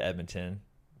ship, went to Edmonton,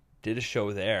 did a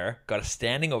show there, got a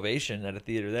standing ovation at a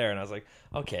theater there, and I was like,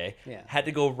 okay. Yeah. Had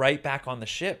to go right back on the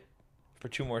ship for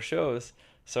 2 more shows.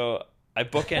 So I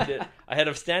bookended. I had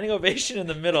a standing ovation in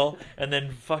the middle, and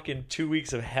then fucking 2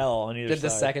 weeks of hell on either side. Did the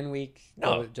second week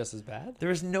No. go just as bad? There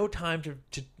was no time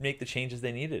to make the changes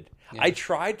they needed. Yeah. I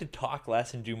tried to talk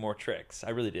less and do more tricks. I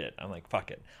really did. I'm like,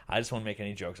 fuck it. I just won't make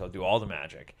any jokes. I'll do all the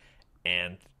magic.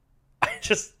 And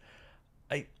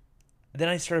then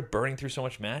I started burning through so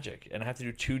much magic, and I have to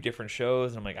do 2 different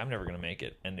shows, and I'm like, I'm never going to make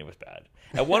it. And it was bad.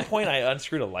 At one point, I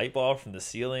unscrewed a light bulb from the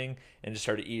ceiling and just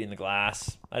started eating the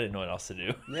glass. I didn't know what else to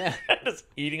do. Yeah. Just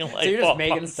eating a light bulb. So you're just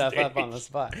making on stuff stage. up on the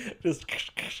spot. Just,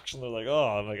 and they're like,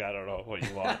 oh, I'm like, I don't know what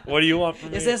you want. What do you want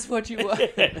from me? Is this what you want?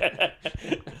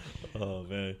 Oh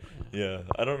man, yeah.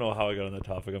 I don't know how I got on that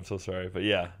topic. I'm so sorry, but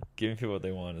yeah, giving people what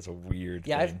they want is a weird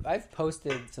thing. I've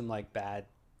posted some like bad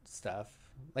stuff,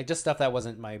 like just stuff that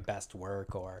wasn't my best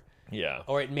work, or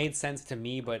it made sense to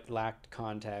me but lacked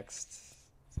context,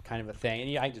 kind of a thing.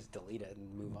 And I just delete it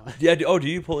and move on. Yeah. Do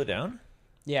you pull it down?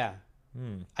 Yeah.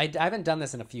 I haven't done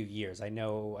this in a few years. I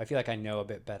feel like I know a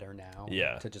bit better now.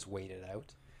 Yeah. To just wait it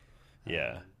out.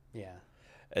 Yeah. Yeah.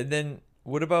 And then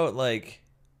what about like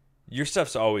Your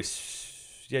stuff's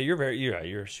always,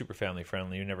 you're super family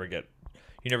friendly. You never get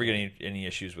any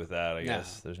issues with that. I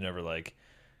guess there's never like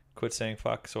quit saying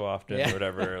fuck so often or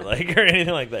whatever, like or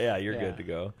anything like that. Yeah, you're good to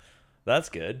go. That's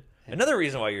good. Another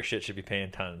reason why your shit should be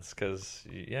paying tons, because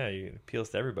it appeals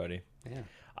to everybody. Yeah,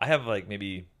 I have like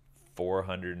maybe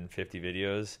 450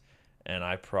 videos, and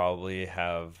I probably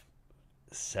have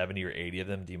 70 or 80 of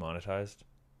them demonetized.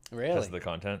 Really? Because of the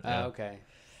content. Yeah. Okay.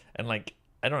 And like,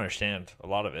 I don't understand a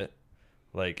lot of it.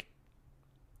 Like,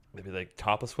 they'd be like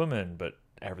topless women, but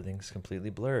everything's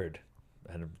completely blurred,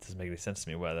 and it doesn't make any sense to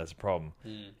me why that's a problem.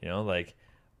 You know, like,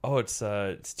 oh,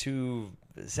 it's too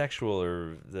sexual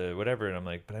or the whatever, and I'm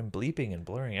like, but I'm bleeping and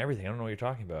blurring everything. I don't know what you're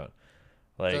talking about.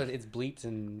 Like, so it's bleeped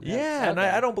and and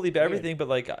I don't believe everything, but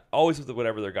like always with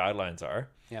whatever their guidelines are.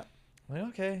 Yeah. I'm like,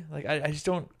 okay, like I just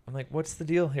don't. I'm like, what's the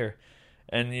deal here?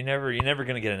 And you're never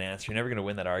gonna get an answer. You're never gonna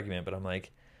win that argument. But I'm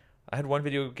like, I had one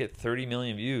video get 30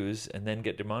 million views and then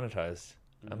get demonetized.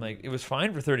 I'm like, it was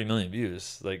fine for 30 million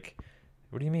views. Like,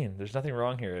 what do you mean? There's nothing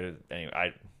wrong here.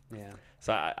 Anyway,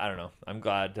 So I don't know. I'm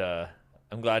glad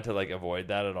to like avoid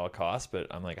that at all costs. But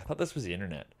I'm like, I thought this was the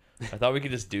internet. I thought we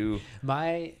could just do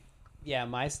my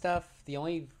stuff. The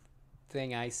only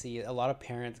thing I see a lot of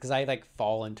parents, because I like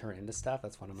fall and turn into stuff.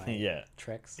 That's one of my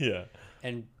tricks. Yeah.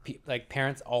 And like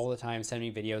parents all the time send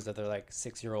me videos of their like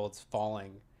 6-year-olds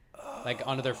falling, like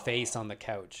onto their face on the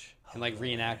couch and like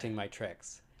reenacting my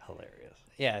tricks. Hilarious.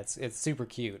 Yeah, it's super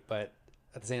cute, but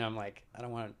at the same time, I'm like, I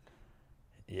don't want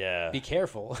to. Yeah. Be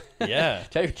careful. Yeah.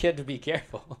 Tell your kid to be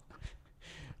careful.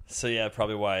 So yeah,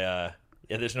 probably why.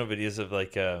 There's no videos of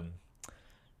like,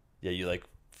 you like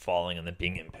falling and then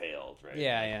being impaled, right?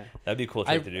 Yeah. That'd be a cool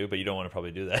trick to do, but you don't want to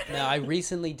probably do that. No, I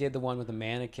recently did the one with the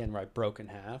mannequin where I broke in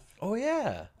half. Oh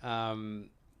yeah.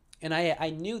 And I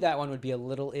knew that one would be a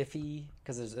little iffy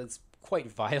because it's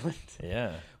quite violent.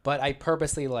 Yeah. But I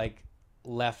purposely like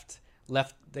left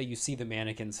that you see the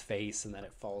mannequin's face and then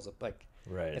it falls up like.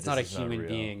 Right. It's not a human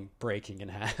being breaking in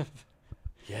half.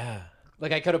 Yeah.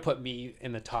 Like I could have put me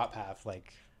in the top half,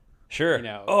 like. Sure. You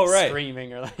know. Oh right.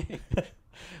 Screaming or like.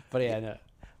 But yeah, no.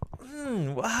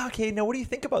 Wow. Okay. Now, what do you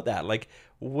think about that? Like,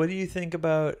 what do you think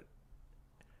about?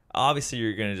 Obviously,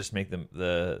 you're going to just make them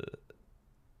the.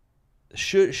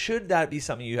 Should that be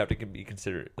something you have to be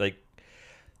considered? Like,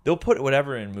 they'll put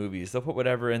whatever in movies. They'll put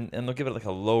whatever and they'll give it like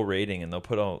a low rating and they'll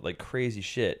put all like crazy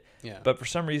shit. Yeah. But for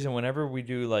some reason, whenever we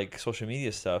do like social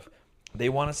media stuff, they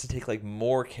want us to take like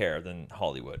more care than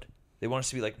Hollywood. They want us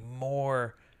to be like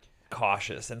more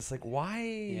cautious, and it's like,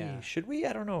 why should we?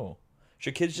 I don't know.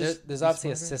 Should kids just? There's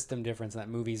obviously a system difference in that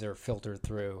movies are filtered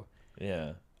through.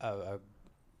 Yeah. A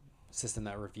system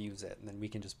that reviews it, and then we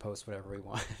can just post whatever we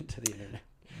want to the internet.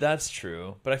 That's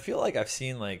true, but I feel like I've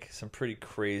seen like some pretty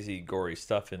crazy, gory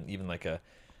stuff in even like a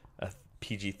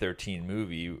PG-13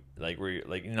 movie, like where you're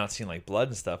like you're not seeing like blood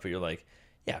and stuff, but you're like,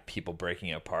 yeah, people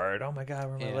breaking apart. Oh my god,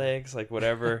 where are my legs? Like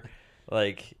whatever,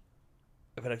 like.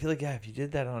 But I feel like if you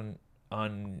did that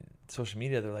on social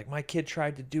media, they're like, my kid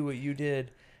tried to do what you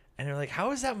did, and they're like,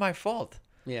 how is that my fault?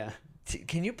 Yeah.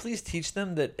 Can you please teach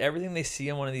them that everything they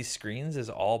see on one of these screens is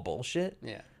all bullshit?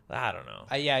 Yeah. I don't know.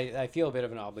 I feel a bit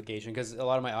of an obligation because a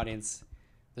lot of my audience,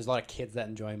 there's a lot of kids that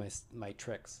enjoy my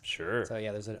tricks. Sure. So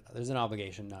yeah, there's an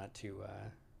obligation not to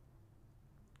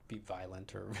be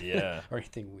violent or or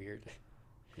anything weird.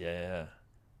 Yeah.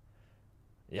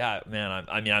 Yeah, man.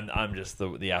 I'm just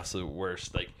the absolute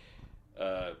worst. Like,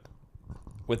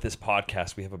 with this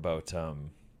podcast, we have about I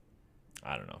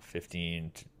don't know,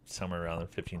 15 somewhere around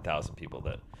 15,000 people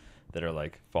that are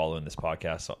like following this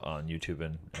podcast on YouTube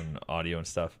and audio and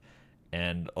stuff.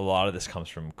 And a lot of this comes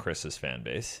from Chris's fan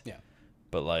base. Yeah.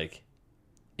 But like,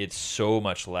 it's so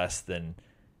much less than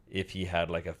if he had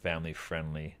like a family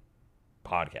friendly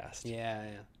podcast. Yeah.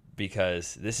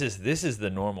 Because this is the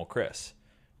normal Chris.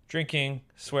 Drinking,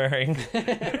 swearing,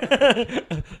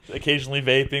 occasionally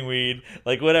vaping weed,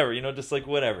 like whatever, just like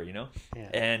whatever,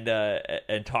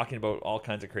 and talking about all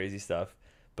kinds of crazy stuff.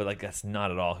 But like that's not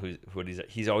at all what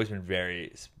he's always been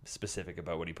very specific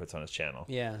about what he puts on his channel.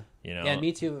 Yeah, Yeah,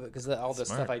 me too. Because all the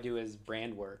stuff I do is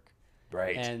brand work,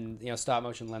 right? And stop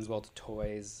motion lends well to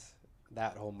toys,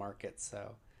 that whole market.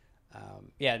 So,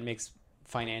 it makes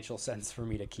financial sense for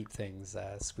me to keep things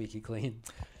squeaky clean.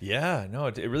 Yeah, no,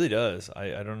 it really does.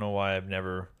 I don't know why I've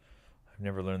never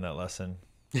learned that lesson,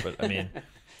 but I mean,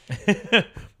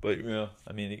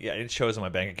 it shows on my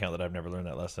bank account that I've never learned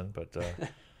that lesson. But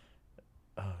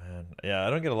oh man, yeah, I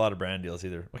don't get a lot of brand deals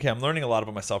either. Okay, I'm learning a lot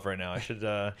about myself right now. I should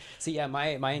see. Yeah,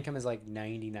 my income is like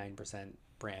 99%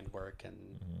 brand work,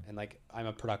 and like I'm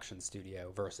a production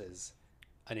studio versus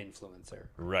an influencer.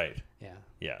 Right. Yeah.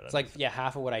 Yeah. It's like, yeah,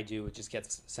 half of what I do, it just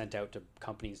gets sent out to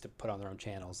companies to put on their own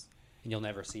channels, and you'll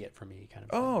never see it from me, kind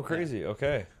of thing. Oh, crazy. Yeah.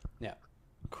 Okay. Yeah.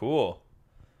 Cool.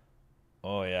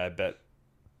 Oh yeah, I bet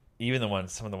even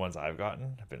some of the ones I've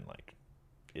gotten have been like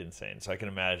insane. So I can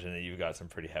imagine that you've got some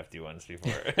pretty hefty ones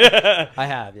before. I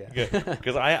have, yeah.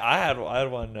 Because I had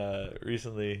one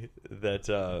recently that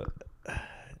I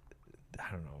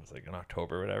don't know, it was like in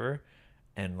October or whatever,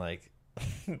 and like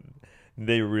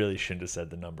they really shouldn't have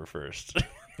said the number first.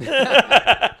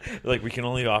 Like, we can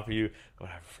only offer you, I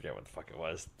forget what the fuck it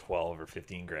was, 12 or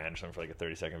 15 grand or something for like a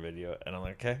 30-second video. And I'm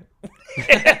like, okay.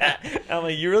 I'm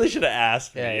like, you really should have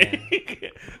asked me. Yeah.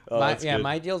 Oh,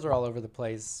 my deals are all over the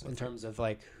place in terms of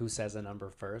like who says a number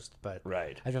first, but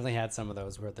right. I've definitely had some of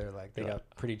those where they're like, they got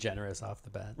pretty generous off the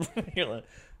bat. You're like,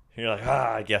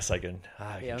 I guess I can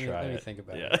try let me it. think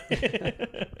about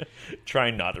it.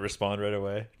 Trying not to respond right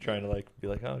away. Trying to like be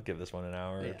like, oh, give this one an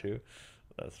hour or two.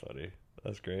 That's funny.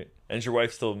 That's great. And is your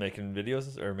wife still making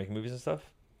videos or making movies and stuff?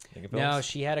 No,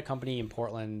 she had a company in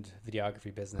Portland,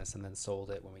 videography business, and then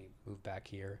sold it when we moved back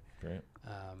here. Great.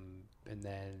 And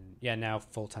then, now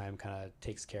full-time kind of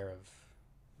takes care of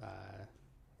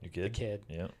your the kid.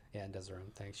 Yeah. Yeah, and does her own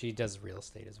thing. She does real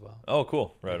estate as well. Oh,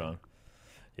 cool. Right on.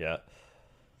 Yeah.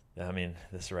 I mean,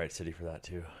 this is the right city for that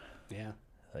too. Yeah.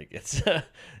 Like, it's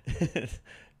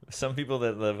some people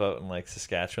that live out in like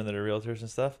Saskatchewan that are realtors and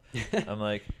stuff. I'm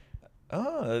like,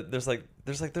 oh, there's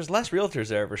less realtors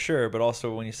there for sure, but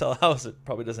also when you sell a house, it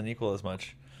probably doesn't equal as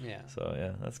much. Yeah. So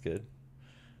yeah, that's good.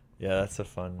 Yeah, that's a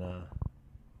fun.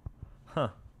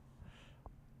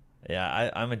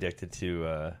 Yeah, I'm addicted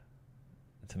to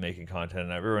making content,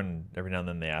 and every now and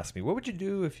then they ask me, "What would you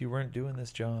do if you weren't doing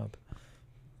this job?"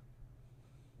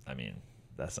 I mean,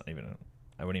 that's not even.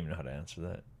 I wouldn't even know how to answer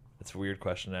that. It's a weird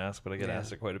question to ask, but I get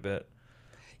asked it quite a bit.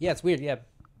 Yeah, it's weird. Yeah.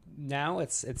 Now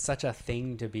it's such a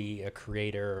thing to be a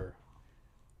creator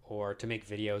or to make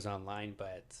videos online,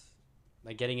 but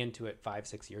like getting into it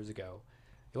 5-6 years ago,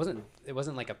 it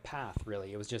wasn't like a path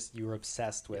really. It was just you were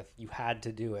obsessed with, you had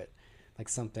to do it, like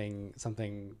something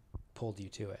pulled you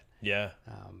to it. Yeah.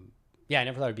 I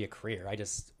never thought it'd be a career.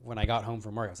 When I got home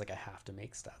from work, I was like, I have to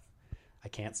make stuff. I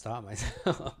can't stop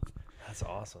myself. That's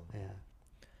awesome. Yeah.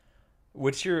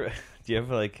 Do you have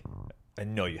like, I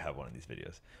know you have one of these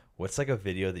videos. What's like a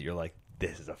video that you're like,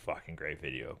 this is a fucking great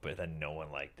video, but then no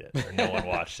one liked it or no one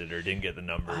watched it or didn't get the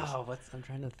numbers? Oh, I'm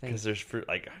trying to think. Because there's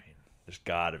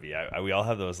gotta be. We all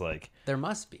have those like. There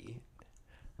must be.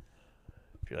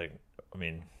 If you're like, I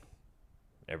mean,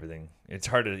 everything. It's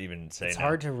hard to even say. It's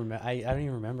hard to remember. I don't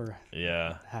even remember.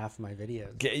 Yeah. Half my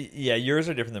videos. Yeah, yours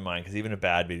are different than mine because even a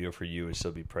bad video for you would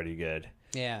still be pretty good.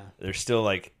 Yeah. There's still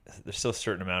a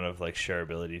certain amount of like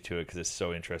shareability to it because it's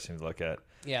so interesting to look at.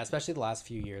 Yeah, especially the last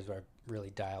few years where I've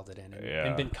really dialed it in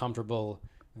and been comfortable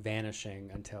vanishing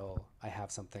until I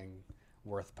have something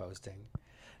worth posting.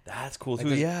 That's cool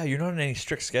too. Yeah, you're not on any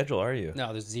strict schedule, are you?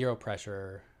 No, there's zero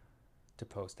pressure to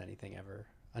post anything ever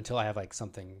until I have like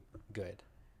something good.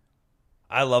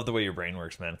 I love the way your brain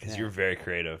works, man, because you're very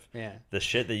creative. Yeah. The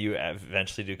shit that you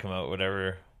eventually do come out,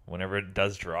 whenever it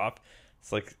does drop,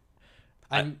 it's like,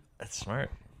 that's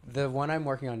smart. The one I'm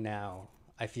working on now,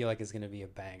 I feel like is going to be a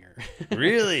banger.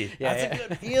 Really? That's a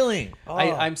good feeling. Oh.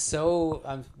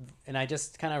 And I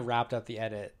just kind of wrapped up the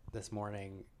edit this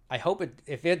morning. I hope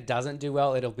if it doesn't do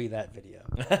well, it'll be that video.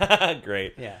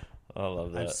 Great. Yeah. I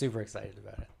love that. I'm super excited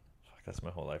about it. Fuck, that's my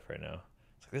whole life right now.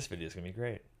 It's like, this video is going to be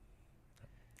great.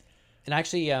 And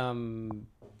actually, I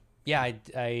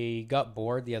got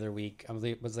bored the other week. I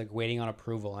was like waiting on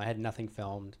approval. And I had nothing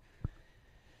filmed.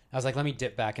 I was like, let me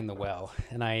dip back in the well.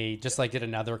 And I just like did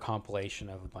another compilation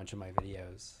of a bunch of my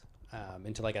videos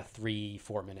into like a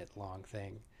 3-4 minute long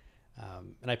thing.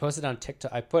 And I posted on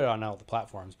TikTok. I put it on all the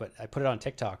platforms, but I put it on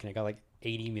TikTok and it got like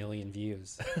 80 million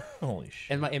views. Holy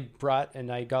shit.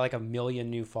 And I got like 1 million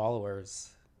new followers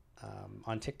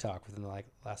on TikTok within the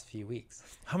last few weeks.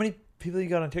 How many people you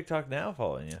got on TikTok now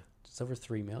following you? It's over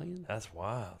 3 million. That's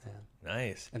wild. Yeah.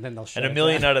 Nice. And then they'll shut it 1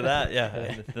 million out of that.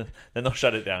 Yeah. Then they'll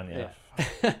shut it down. Yeah.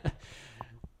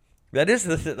 That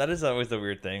is always the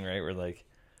weird thing, right? We're like,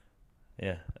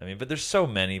 yeah. I mean, but there's so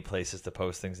many places to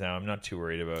post things now. I'm not too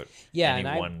worried about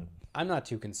one. I'm not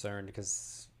too concerned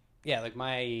because,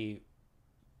 I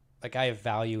have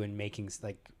value in making,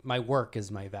 like, my work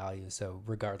is my value. So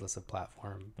regardless of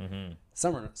platform,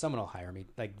 someone will hire me.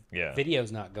 Like,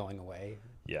 video's not going away.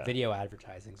 Yeah. Video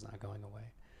advertising's not going away.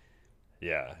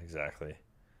 Yeah, exactly.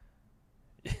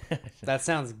 That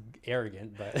sounds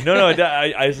arrogant, but no.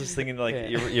 I was just thinking, like,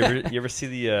 you ever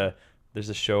see there's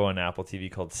a show on Apple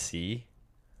TV called C.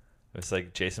 It's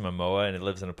like Jason Momoa, and it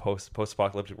lives in a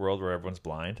post-apocalyptic world where everyone's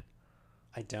blind.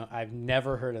 I've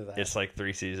never heard of that. It's like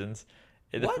 3 seasons.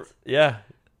 What? Yeah.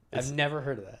 I've never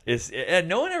heard of that.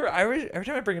 No one ever. Every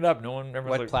time I bring it up, no one ever.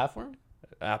 What platform?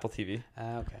 Apple TV.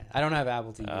 Okay, I don't have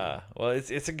Apple TV. Well,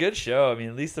 it's a good show. I mean,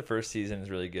 at least the first season is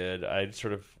really good. I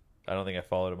don't think I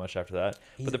followed it much after that.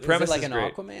 But the premise is it like is an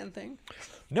great. Aquaman thing?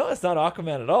 No, it's not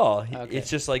Aquaman at all. Okay. It's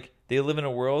just like they live in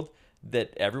a world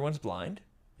that everyone's blind.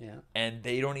 Yeah. And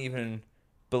they don't even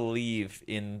believe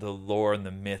in the lore and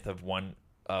the myth of once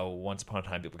upon a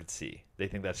time people could see. They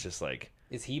think that's just like.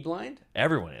 Is he blind?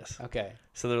 Everyone is. Okay.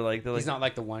 So they're like he's not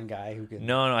like the one guy who could.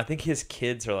 No. I think his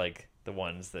kids are like the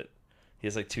ones that he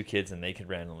has like 2 kids and they could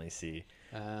randomly see.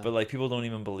 But like people don't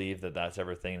even believe that that's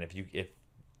ever a thing. And if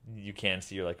you can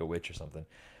see, you're like a witch or something.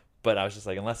 But I was just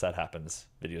like, unless that happens,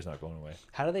 video's not going away.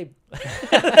 How do they?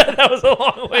 That was a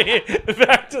long way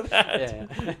back to that.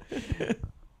 Yeah.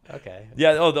 Okay.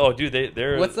 Yeah. Oh, dude,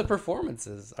 they're. What's the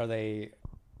performances? Are they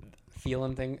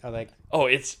feeling thing? Are like? Oh,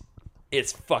 it's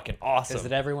fucking awesome. Is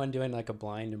it everyone doing like a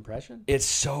blind impression? It's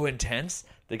so intense.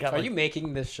 They got. Are you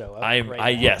making this show up?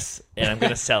 Yes, and I'm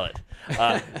gonna sell it.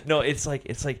 No, it's like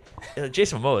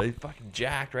Jason Momoa, he's fucking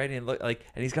jacked, right? And and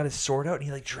he's got his sword out, and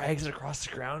he like drags it across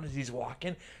the ground as he's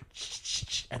walking.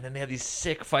 And then they have these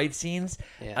sick fight scenes,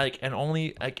 and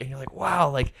you're like, wow,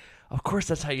 like. Of course,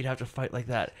 that's how you'd have to fight like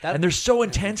that. And they're so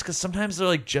intense because sometimes they're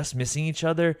like just missing each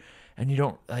other, and you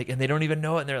don't and they don't even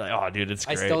know it. And they're like, "Oh, dude, it's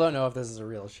great." I still don't know if this is a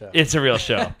real show. It's a real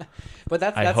show, but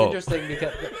that's interesting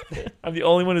because I'm the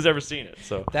only one who's ever seen it.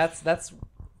 So that's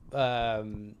kind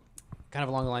of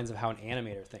along the lines of how an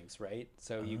animator thinks, right?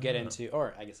 So you get into,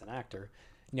 or I guess an actor,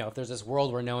 if there's this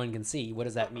world where no one can see, what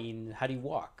does that mean? How do you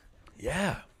walk?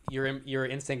 Yeah, your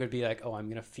instinct would be like, "Oh, I'm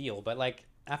gonna feel," but like.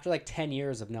 After like 10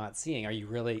 years of not seeing, are you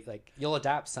really like you'll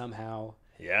adapt somehow?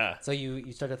 Yeah. So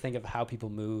you start to think of how people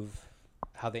move,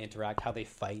 how they interact, how they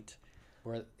fight,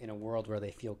 where in a world where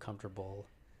they feel comfortable.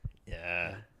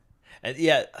 Yeah. And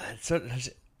so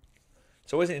it's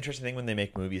always an interesting thing when they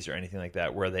make movies or anything like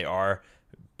that where they are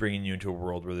bringing you into a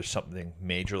world where there's something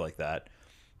major like that,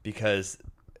 because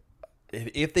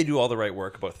if they do all the right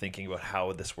work about thinking about how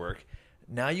would this work,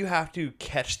 now you have to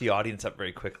catch the audience up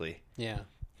very quickly. Yeah.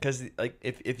 Because like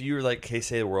if you were like,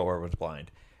 say the world where everyone's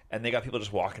blind, and they got people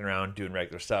just walking around doing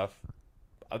regular stuff,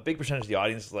 a big percentage of the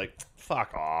audience is like,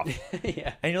 "Fuck off."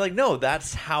 Yeah. And you're like, no,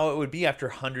 that's how it would be after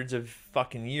hundreds of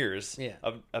fucking years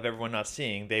of everyone not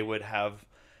seeing. They would have.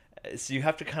 So you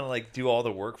have to kind of like do all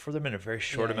the work for them in a very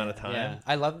short amount of time. Yeah.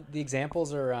 I love the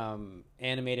examples are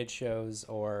animated shows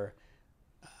or.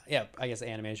 I guess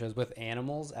animated shows with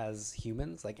animals as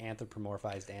humans, like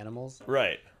anthropomorphized animals.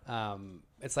 Right.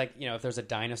 It's like, if there's a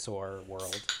dinosaur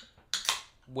world,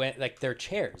 when like their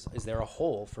chairs, is there a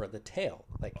hole for the tail?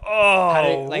 Like,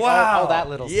 wow. all that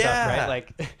little stuff, right?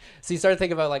 Like, so you start to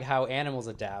think about like how animals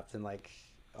adapt and like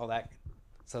all that.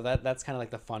 So that's kind of like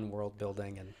the fun world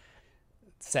building and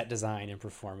set design and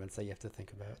performance that you have to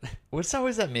think about. What's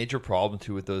always that major problem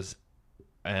too with those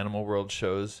animal world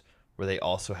shows? Where they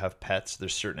also have pets.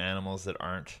 There's certain animals that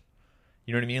aren't,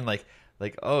 you know what I mean? Like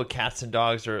cats and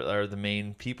dogs are the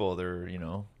main people. They're,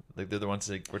 like they're the ones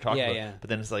that we're talking about. Yeah. But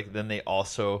then it's like, then they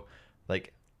also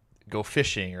like go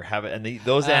fishing or have it. And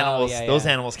those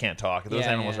animals can't talk. Those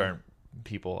animals aren't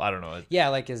people. I don't know. Yeah.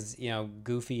 Like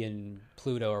Goofy and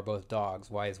Pluto are both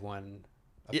dogs. Why is one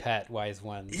a pet? Why is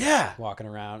one walking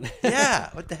around?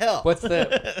 Yeah. What the hell? What's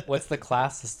the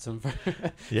class system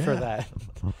for that?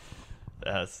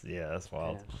 That's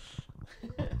wild.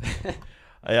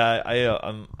 Yeah.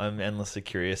 I'm endlessly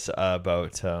curious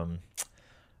about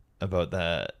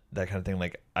that kind of thing.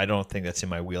 Like, I don't think that's in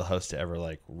my wheelhouse to ever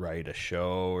like write a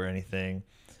show or anything.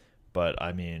 But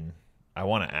I mean, I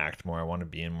want to act more. I want to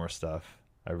be in more stuff.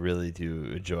 I really do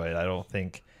enjoy it. I don't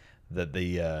think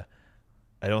that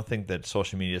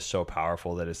social media is so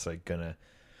powerful that it's like gonna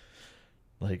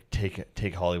like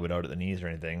take Hollywood out at the knees or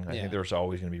anything. I think there's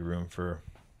always gonna be room for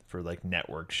like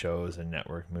network shows and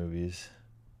network movies,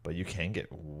 but you can get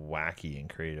wacky and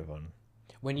creative on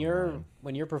when you're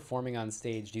performing on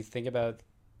stage. Do you think about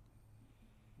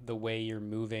the way you're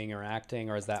moving or acting,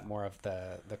 or is that more of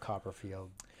the Copperfield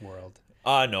world?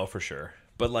 No, for sure,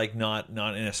 but like not in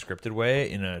a scripted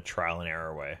way, in a trial and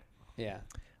error way. Yeah,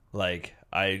 like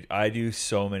I do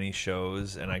so many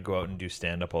shows, and I go out and do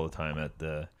stand up all the time at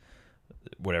the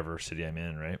whatever city I'm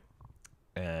in, right?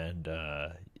 And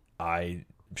I'm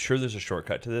sure there's a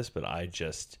shortcut to this, but I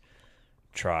just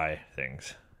try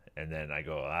things. And then I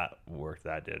go, that worked,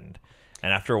 that didn't.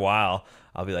 And after a while,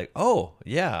 I'll be like, oh,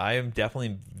 yeah, I am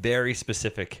definitely very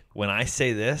specific. When I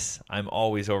say this, I'm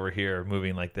always over here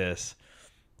moving like this.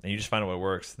 and you just find out what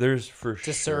works. There's for To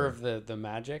sure. serve the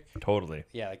magic. Totally.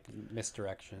 Yeah, like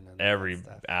misdirection and Every that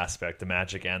stuff. aspect, the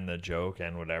magic and the joke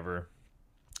and whatever.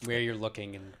 Where you're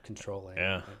looking and controlling.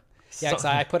 Yeah. Yeah, because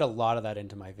I put a lot of that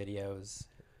into my videos,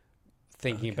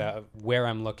 thinking about where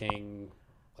I'm looking,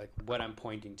 like what I'm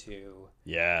pointing to,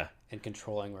 Yeah. and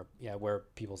controlling where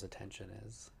people's attention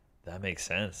is. That makes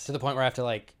sense. To the point where I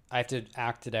have to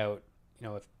act it out,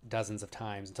 dozens of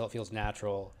times until it feels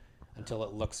natural, until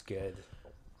it looks good,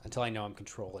 until I know I'm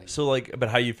controlling. So like, but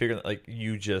how you figure that, like,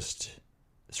 you just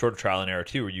sort of trial and error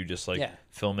too, where you just like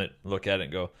film it, look at it,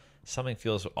 and go, something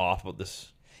feels off about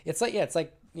this. It's like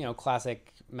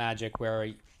classic magic where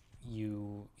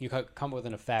you come up with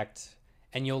an effect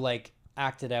and you'll like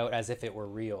act it out as if it were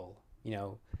real.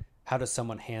 How does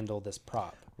someone handle this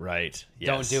prop? Right. Yes.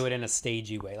 Don't do it in a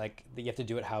stagey way. Like you have to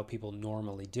do it how people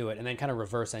normally do it, and then kind of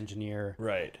reverse engineer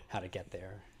how to get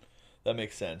there. That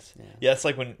makes sense. Yeah, it's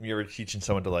like when you're teaching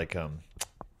someone to like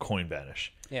coin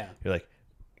vanish. Yeah. You're like,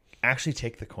 actually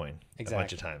take the coin a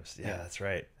bunch Exactly. of times. Yeah, that's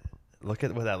right. Look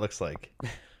at what that looks like.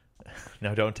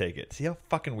 Now don't take it. See how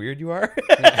fucking weird you are?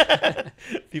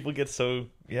 People get so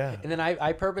And then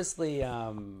I purposely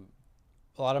a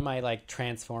lot of my like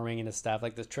transforming into stuff,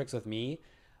 like the tricks with me,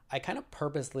 I kind of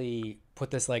purposely put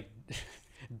this like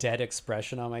dead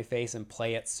expression on my face and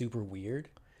play it super weird.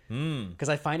 Because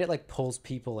I find it like pulls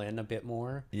people in a bit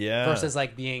more. Yeah. Versus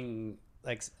like being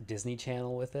like Disney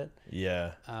Channel with it.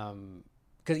 Yeah.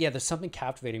 Because there's something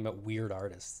captivating about weird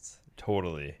artists.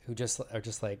 Totally. Who are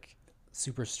just like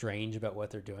super strange about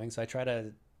what they're doing. So I try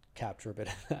to capture a bit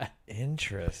of that.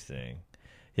 Interesting.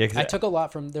 Yeah, I took a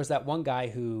lot from. There's that one guy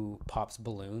who pops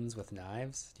balloons with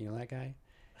knives. Do you know that guy?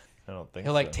 I don't think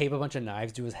He'll like tape a bunch of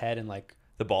knives to his head and like.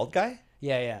 The bald guy?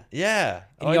 Yeah.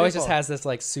 And he always just has this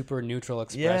like super neutral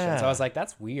expression. Yeah. So I was like,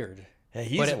 that's weird. Yeah,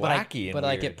 he's wacky. But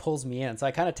like it pulls me in. So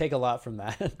I kind of take a lot from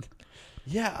that.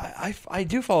 Yeah, I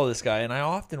do follow this guy, and I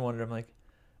often wonder. I'm like,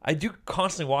 I do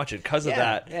constantly watch it because of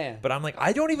that. Yeah. But I'm like,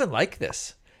 I don't even like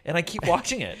this, and I keep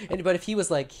watching it. But if he was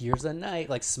like, "Here's a knife,"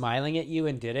 like smiling at you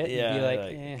and did it, you'd be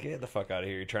like, get the fuck out of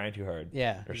here! You're trying too hard.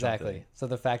 Yeah, exactly. Something. So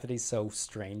the fact that he's so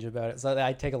strange about it, so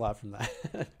I take a lot from that.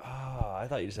 Oh, I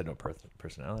thought you just had no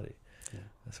personality. Yeah.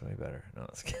 That's way better. No,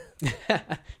 that's good.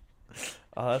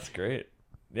 Oh, that's great.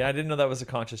 Yeah, I didn't know that was a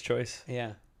conscious choice.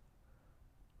 Yeah.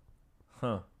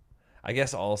 Huh. I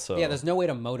guess also. Yeah, there's no way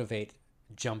to motivate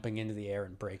jumping into the air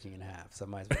and breaking in half. So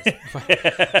might as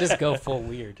well just go full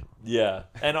weird. Yeah.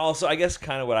 And also, I guess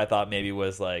kind of what I thought maybe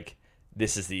was like,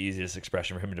 this is the easiest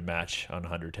expression for him to match on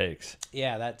 100 takes.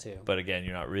 Yeah, that too. But again,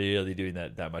 you're not really doing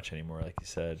that much anymore, like you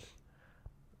said.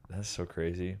 That's so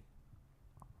crazy.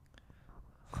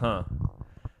 Huh.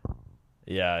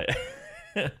 Yeah.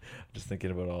 Just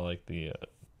thinking about all like the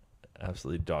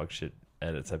absolutely dog shit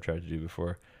edits I've tried to do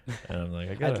before, and I'm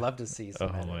like, I'd love to see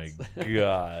some oh edits. my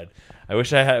god, I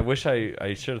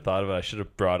should have thought of it. I should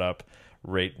have brought up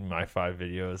rate my 5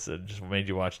 videos and just made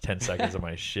you watch 10 seconds of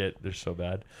my shit. They're so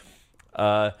bad.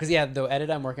 Because the edit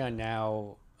I'm working on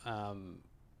now,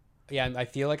 I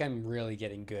feel like I'm really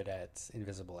getting good at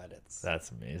invisible edits.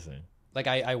 That's amazing. Like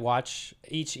I watch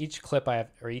each clip I have,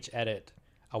 or each edit,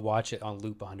 I'll watch it on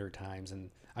loop 100 times, and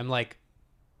I'm like,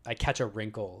 I catch a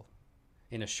wrinkle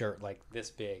in a shirt like this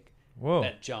big. Whoa.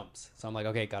 That jumps. So I'm like,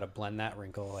 okay, got to blend that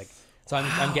wrinkle. Like, so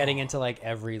I'm getting into like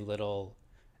every little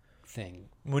thing.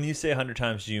 When you say 100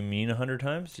 times, do you mean 100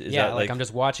 times? Is Yeah, that like I'm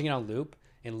just watching it on loop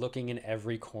and looking in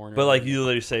every corner. But like you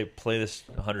literally say, play this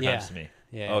 100 times to me.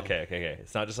 Yeah. Okay.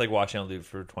 It's not just like watching on loop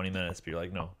for 20 minutes, but you're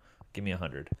like, no, give me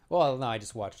 100. Well, no, I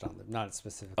just watched on loop, not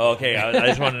specifically. Okay, I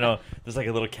just want to know. There's like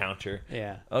a little counter.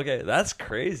 Yeah. Okay, that's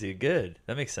crazy. Good.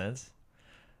 That makes sense.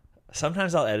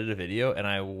 Sometimes I'll edit a video and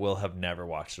I will have never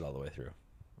watched it all the way through.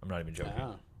 I'm not even joking.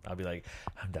 Oh. I'll be like,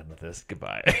 I'm done with this.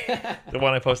 Goodbye. The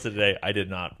one I posted today, I did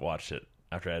not watch it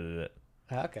after I edited it.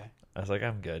 Okay. I was like,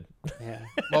 I'm good. Yeah.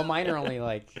 Well, mine are only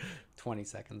like 20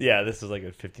 seconds. Yeah, this was like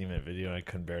a 15-minute video and I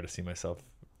couldn't bear to see myself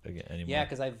again anymore. Yeah,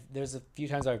 because there's a few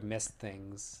times I've missed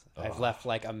things. I've left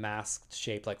like a masked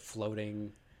shape like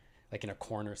floating like in a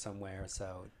corner somewhere.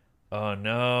 So. Oh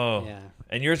no. Yeah.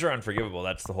 And yours are unforgivable.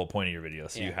 That's the whole point of your video,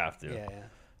 so you have to. Yeah.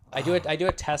 I do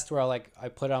a test where I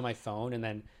put it on my phone and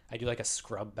then I do like a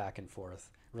scrub back and forth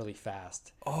really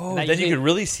fast. Oh, then you could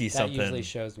really see that something. That usually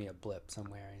shows me a blip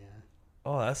somewhere. Yeah.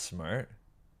 Oh, that's smart.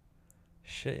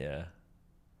 Shit, yeah.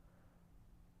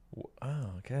 Oh,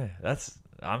 okay.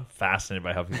 I'm fascinated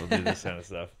by how people do this kind of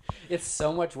stuff. It's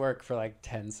so much work for like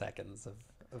 10 seconds of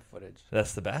footage.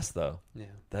 That's the best though. Yeah.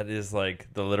 That is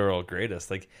like the literal greatest.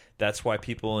 Like that's why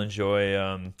people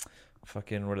enjoy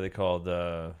fucking what are they called?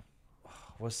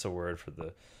 What's the word for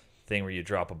the thing where you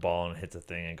drop a ball and it hits a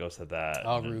thing and it goes to that.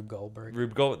 Oh, Rube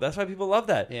Goldberg. That's why people love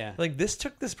that. Yeah. Like, this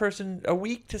took this person a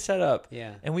week to set up.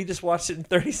 Yeah. And we just watched it in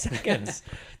 30 seconds.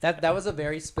 That was a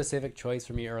very specific choice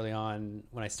for me early on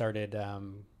when I started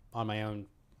on my own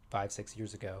 5-6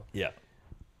 years ago. Yeah.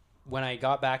 When I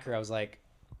got back here, I was like,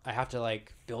 I have to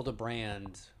like build a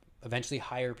brand, eventually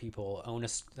hire people, own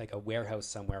a warehouse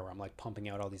somewhere where I'm like pumping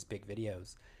out all these big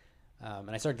videos.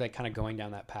 And I started like kind of going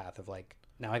down that path of like,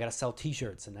 now I got to sell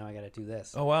t-shirts and now I got to do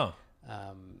this. Oh, wow.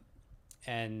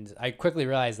 And I quickly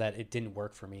realized that it didn't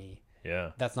work for me.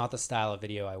 Yeah. That's not the style of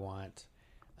video I want.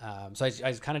 So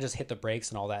I kind of just hit the brakes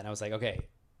and all that. And I was like, okay,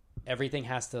 everything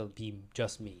has to be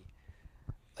just me.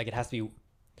 Like, it has to be,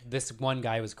 this one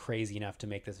guy was crazy enough to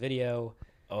make this video.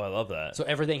 Oh, I love that. So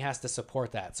everything has to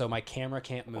support that. So my camera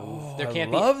can't move. Oh, I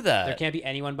love that. There can't be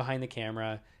anyone behind the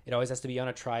camera. It always has to be on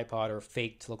a tripod or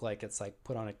faked to look like it's like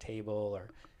put on a table or.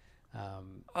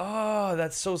 Oh,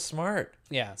 that's so smart.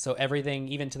 Yeah. So everything,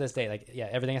 even to this day, like, yeah,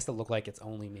 everything has to look like it's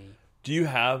only me. Do you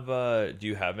have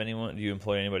anyone? Do you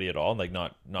employ anybody at all? Like,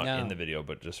 not No. in the video,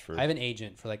 but just for. I have an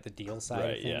agent for like the deal side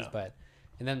of things, yeah.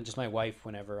 And then just my wife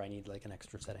whenever I need like an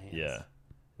extra set of hands. Yeah,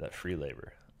 that free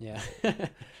labor. Yeah.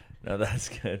 No, that's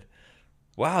good.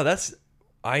 Wow,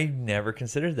 I never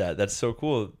considered that. That's so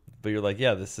cool. But you're like,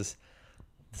 yeah, this is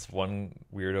this one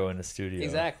weirdo in the studio.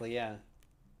 Exactly. Yeah.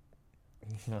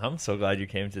 I'm so glad you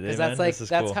came today, Because man. that's like This is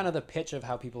that's cool. kind of the pitch of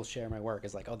how people share my work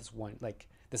is like, oh,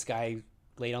 this guy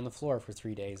laid on the floor for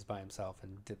 3 days by himself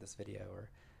and did this video, or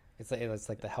it's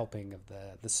like the helping of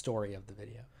the story of the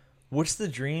video. What's the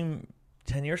dream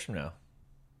 10 years from now?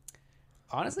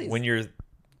 Honestly, When you're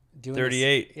doing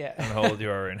 38. This, yeah. I don't know how old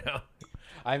you are right now.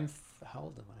 How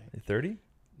old am I? 30?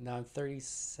 No, I'm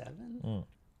 37.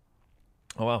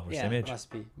 Oh, wow. We're Yeah, same age.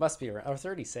 must be around, or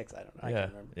 36. I don't know. I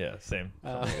can't remember. Yeah, same.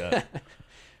 Something like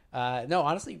that. No,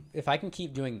 honestly, if I can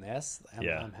keep doing this,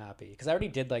 Yeah. I'm happy because I already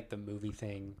did like the movie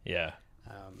thing. Yeah.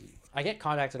 I get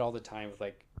contacted all the time with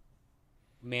like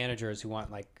managers who want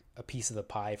like a piece of the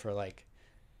pie for like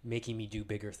making me do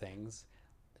bigger things.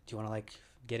 Do you want to like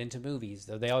get into movies?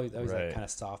 They always Right. like kind of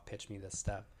soft pitch me this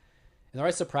stuff, and they're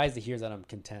always surprised to hear that I'm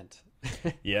content.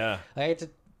 Yeah. I get to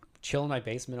chill in my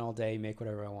basement all day, make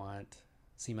whatever I want,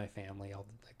 see my family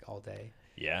all day.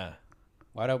 Yeah.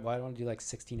 Why do I want to do like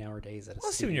 16-hour days at a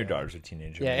Well, see when your studio? daughter's a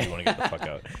teenager. Yeah. You want to get the fuck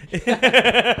out.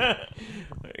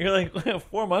 You're like,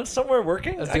 4 months somewhere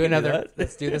working? Let's I do can another. that.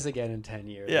 Let's do this again in 10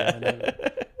 years. Yeah.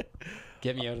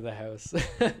 Get me out of the house.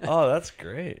 Oh, that's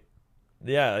great.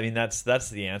 Yeah, I mean that's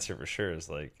the answer for sure. Is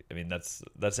like, I mean that's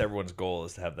everyone's goal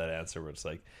is to have that answer where it's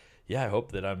like, yeah, I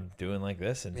hope that I'm doing like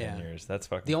this in 10 years. That's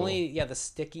fucking The cool. the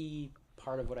sticky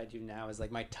part of what I do now is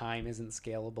like my time isn't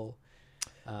scalable.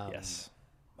 Yes.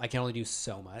 I can only do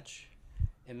so much,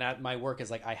 and that my work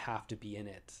is like I have to be in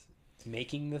it,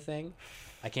 making the thing.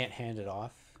 I can't hand it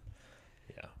off.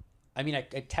 Yeah. I mean, I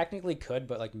technically could,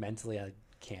 but like mentally, I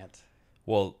can't.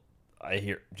 Well, I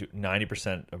hear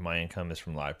 90% of my income is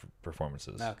from live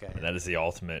performances. Okay. And that is the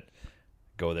ultimate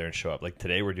go there and show up. Like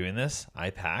today we're doing this. I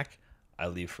pack. I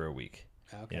leave for a week.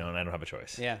 Okay. You know, and I don't have a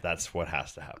choice. Yeah. That's what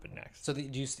has to happen next. So do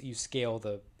you scale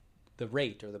the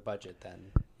rate or the budget then?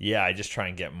 Yeah, I just try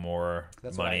and get more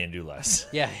That's money and do less.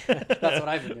 Yeah, that's what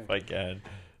I've been doing. If I can.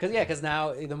 Because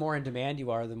now the more in demand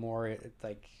you are, the more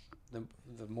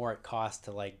the more it costs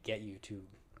to like get you to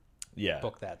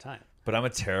book that time. But I'm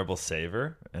a terrible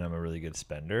saver and I'm a really good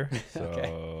spender. So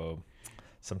Okay.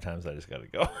 sometimes I just got to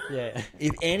go. Yeah.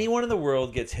 If anyone in the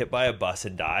world gets hit by a bus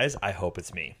and dies, I hope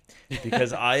it's me.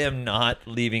 Because I am not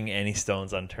leaving any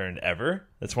stones unturned ever.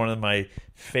 That's one of my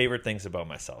favorite things about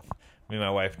myself. Me and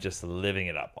my wife just living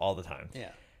it up all the time.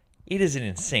 Yeah. It is an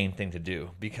insane thing to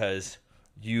do because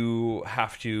you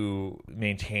have to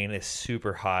maintain a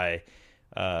super high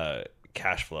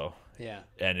cash flow. Yeah.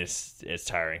 And it's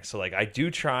tiring. So like I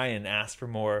do try and ask for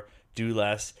more, do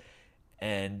less,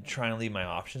 and try and leave my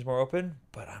options more open.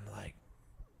 But I'm like,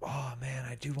 oh man,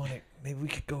 I do want to. Maybe we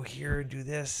could go here and do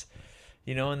this,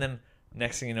 you know. And then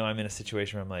next thing you know, I'm in a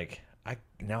situation where I'm like, I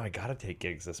gotta take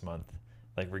gigs this month,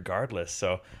 like regardless.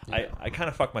 So Yeah. I kind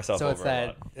of fuck myself over a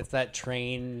lot. It's that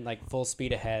train like full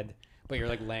speed ahead, but you're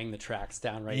like laying the tracks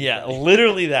down right. Yeah, now.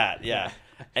 literally that. Yeah,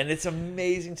 and it's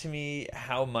amazing to me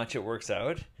how much it works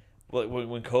out. Well,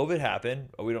 when COVID happened,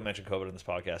 we don't mention COVID on this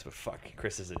podcast, but fuck,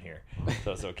 Chris isn't here,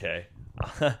 so it's okay.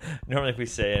 Normally, if we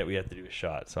say it, we have to do a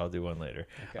shot, so I'll do one later.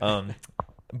 Okay.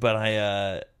 But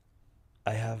I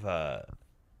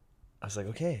was like,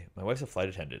 okay, my wife's a flight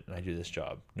attendant, and I do this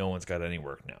job. No one's got any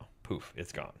work now. Poof,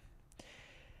 it's gone.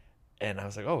 And I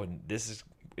was like, oh, and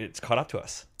it's caught up to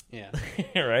us. Yeah.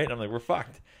 Right? I'm like, we're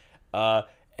fucked. And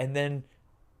then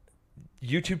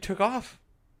YouTube took off.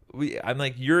 I'm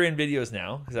like, you're in videos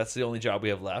now because that's the only job we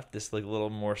have left. This like little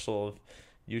morsel of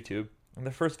YouTube. And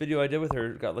the first video I did with her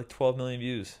got like 12 million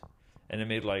views, and it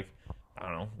made like, I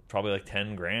don't know, probably like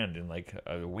 10 grand in like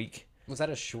a week. Was that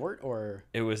a short or?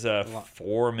 It was a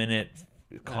 4-minute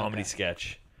comedy Okay.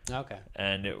 sketch, Okay.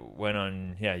 and it went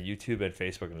on YouTube and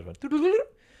Facebook, and it went, and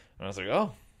I was like,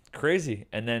 oh, crazy.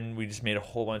 And then we just made a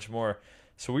whole bunch more.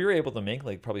 So we were able to make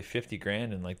like probably 50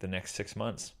 grand in like the next 6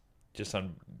 months just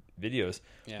on videos,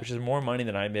 which is more money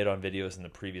than I made on videos in the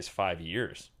previous 5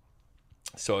 years.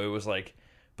 So it was like,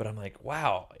 but I'm like,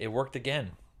 wow, it worked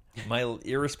again. My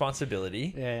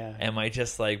irresponsibility and my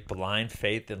just like blind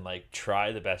faith and like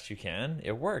try the best you can,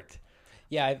 it worked.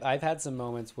 Yeah, I've had some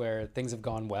moments where things have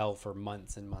gone well for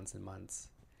months and months and months,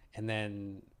 and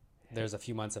then there's a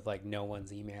few months of like no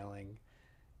one's emailing,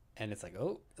 and it's like,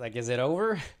 oh, like, is it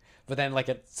over? But then like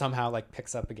it somehow like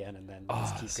picks up again, and then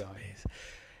just keep going. Amazing.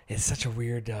 It's such a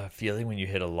weird feeling when you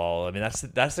hit a lull. I mean,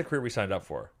 that's the career we signed up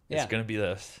for. It's going to be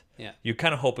this. Yeah. You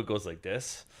kind of hope it goes like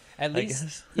this. At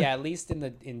least, at least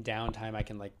in downtime, I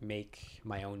can like make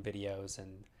my own videos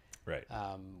and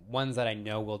ones that I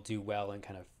know will do well and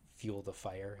kind of fuel the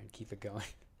fire and keep it going.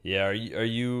 Yeah. Are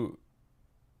you?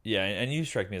 Yeah, and you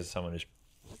strike me as someone who's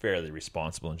fairly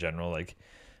responsible in general. Like,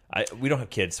 we don't have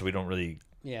kids, so we don't really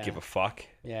give a fuck.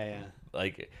 Yeah.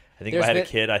 Like, I think if I had a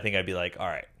kid, I think I'd be like, all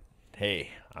right, hey,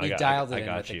 I got you.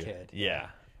 with the kid. Yeah.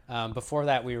 Before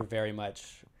that, we were very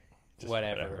much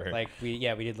whatever. Like we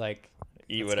did like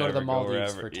eat let's whatever, go to the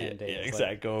Maldives for 10 days. Yeah,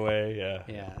 exactly. Go away. Yeah.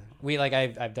 Yeah. We like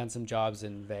I've done some jobs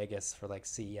in Vegas for like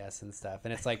CES and stuff,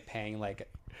 and it's like paying like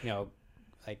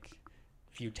like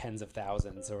a few tens of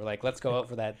thousands, or like let's go out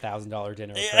for that $1,000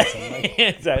 dinner. Like,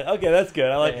 exactly. Okay, that's good.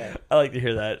 I like to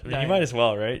hear that. I mean, you might as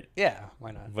well, right? Yeah.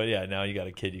 Why not? But yeah, now you got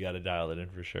a kid, you got to dial it in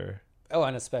for sure. Oh,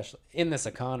 and especially in this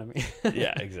economy.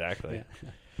 Yeah, exactly.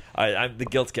 I'm the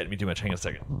guilt's getting me too much. Hang on a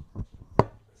second.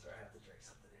 Sorry, I have to drink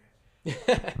something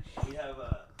here. We have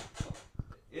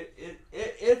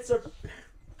it's a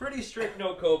pretty strict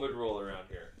no COVID rule around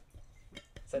here.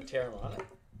 Is that Terramana?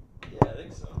 Yeah, I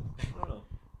think so. I don't know.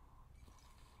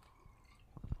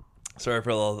 Sorry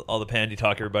for all the pandy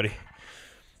talk, everybody.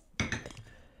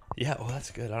 Yeah, well,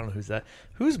 that's good. I don't know who's that.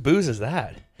 Whose booze is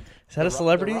that? Is that a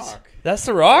celebrity? That's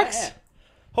The Rock's? Yeah.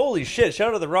 Holy shit, shout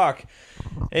out to The Rock.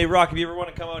 Hey, Rock, if you ever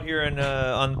want to come out here and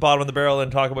on the bottom of the barrel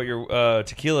and talk about your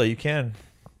tequila, you can.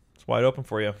 It's wide open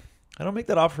for you. I don't make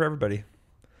that offer for everybody.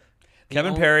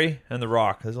 Kevin Parry and The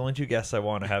Rock. There's only two guests I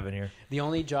want to have in here. The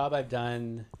only job I've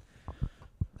done,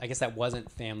 I guess that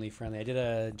wasn't family friendly. I did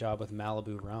a job with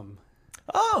Malibu Rum.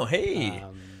 Oh, hey.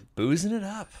 Boozing it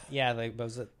up. Yeah, like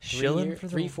was it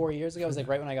 4 years ago? It was like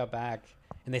right when I got back.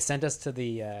 And they sent us to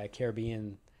the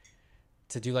Caribbean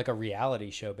to do like a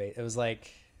reality show. It was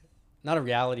like not a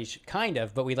reality kind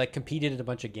of, but we like competed in a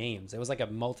bunch of games. It was like a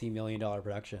multi-million-dollar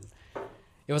production.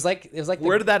 It was like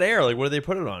where did that air? Like, where did they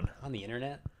put it on? On the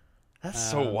internet.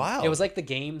 That's so wild. It was like the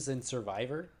games in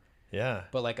Survivor. Yeah.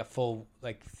 But like a full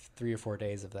 3 or 4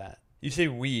 days of that. You say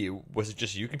was it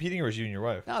just you competing, or was you and your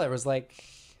wife? No, there was like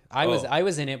I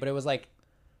was in it, but it was like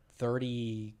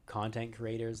 30 content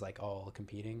creators like all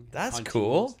competing. That's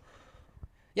cool. Teams.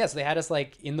 Yeah, so they had us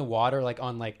like in the water, like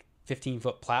on like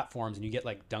 15-foot platforms, and you get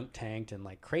like dunk tanked and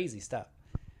like crazy stuff.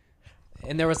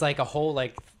 And there was like a whole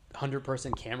like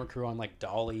 100-person camera crew on like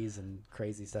dollies and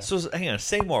crazy stuff. So hang on,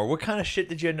 say more. What kind of shit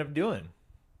did you end up doing?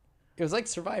 It was like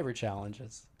Survivor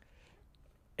challenges.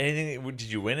 Anything? Did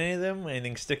you win any of them?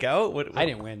 Anything stick out? What? I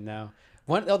didn't win. No.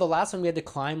 The last one we had to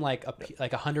climb like a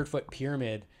 100-foot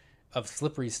pyramid of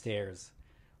slippery stairs.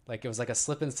 Like it was like a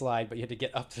slip and slide, but you had to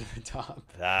get up to the top.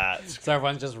 So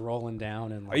everyone's just rolling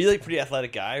down. And like, are you like pretty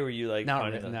athletic guy? Were you like no.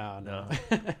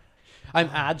 I'm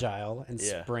agile and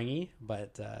springy,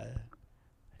 but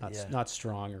not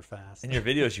strong or fast. In your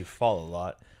videos, you fall a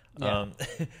lot. Yeah.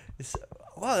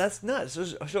 Wow, that's nuts.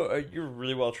 So you're a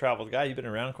really well traveled guy. You've been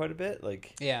around quite a bit.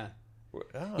 Like yeah.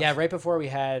 Right before we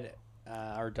had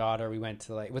our daughter, we went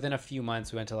to like within a few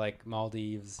months we went to like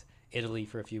Maldives, Italy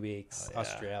for a few weeks,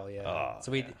 Australia.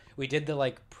 So we did the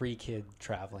like pre-kid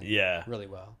traveling. Yeah, really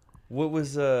well. What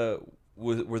was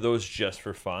were those just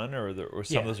for fun, or were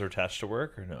some of those attached to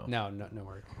work, or no? No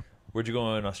work. Where'd you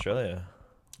go in Australia?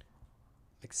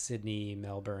 Like Sydney,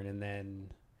 Melbourne, and then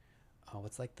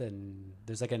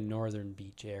there's like a northern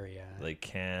beach area. Like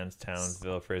Cairns,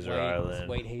 Townsville, Fraser Island.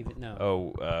 Whitehaven,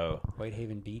 no.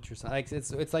 Whitehaven Beach or something. Like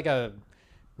it's like a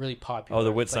really popular. Oh,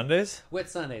 the Whitsundays?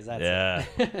 Whitsundays, that's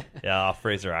it. Yeah, off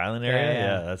Fraser Island area.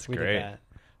 Yeah, that's great. Did that.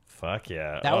 Fuck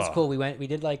yeah. That was cool. We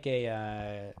did like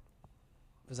it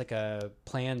was like a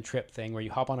planned trip thing where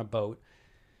you hop on a boat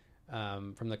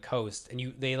from the coast and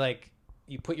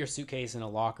you put your suitcase in a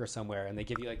locker somewhere, and they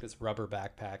give you like this rubber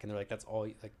backpack, and they're like, "That's all.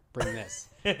 Like, bring this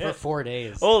for 4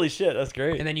 days." Holy shit, that's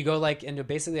great. And then you go like into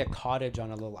basically a cottage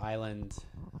on a little island,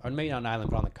 or maybe not an island,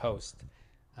 but on the coast.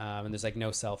 And there's like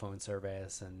no cell phone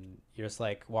service, and you're just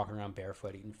like walking around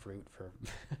barefoot eating fruit for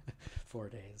 4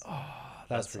 days. Oh,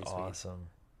 That's that's pretty awesome. Sweet.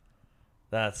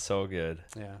 That's so good.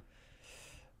 Yeah.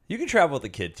 You can travel with a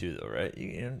kid too, though, right?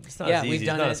 It's not as easy. We've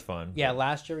done it's not it. as fun. Yeah,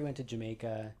 last year we went to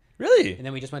Jamaica. Really? And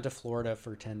then we just went to Florida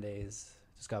for 10 days.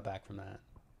 Just got back from that.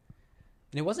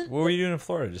 And it wasn't... What were you doing in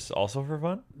Florida? Just also for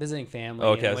fun? Visiting family.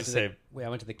 Okay, I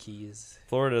went to the Keys.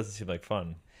 Florida doesn't seem like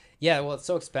fun. Yeah, well, it's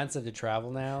so expensive to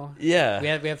travel now. Yeah.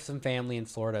 We have some family in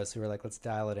Florida, so we were like, let's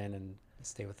dial it in and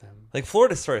stay with them. Like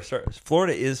Florida,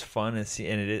 Florida is fun, and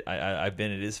it is, I've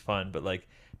been, it is fun, but like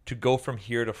to go from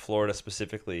here to Florida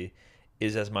specifically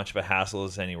is as much of a hassle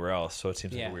as anywhere else, so it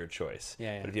seems like a weird choice.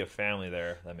 Yeah. But if you have family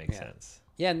there, that makes sense.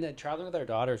 Yeah, and then traveling with our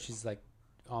daughter, she's like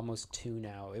almost 2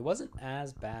 now. It wasn't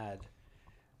as bad.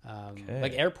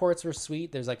 Like airports were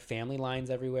sweet. There's like family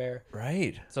lines everywhere.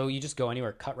 Right. So you just go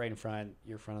anywhere, cut right in front.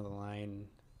 You're front of the line.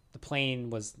 The plane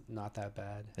was not that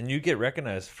bad. And you get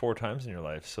recognized 4 times in your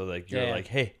life. So like you're like,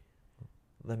 hey,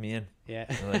 let me in. Yeah.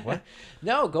 And like, what?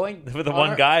 No, going with the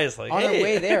one guy is like, on hey. our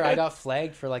way there, I got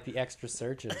flagged for like the extra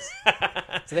searches.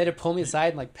 So they had to pull me aside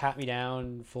and like pat me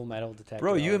down, full metal detector.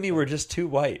 Bro, you and me were just too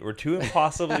white. We're too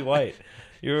impossibly white.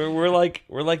 We're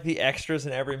like the extras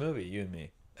in every movie. You and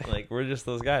me. Like we're just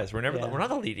those guys. We're not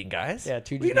the leading guys. Yeah,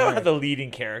 too we generic. don't have the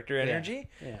leading character energy.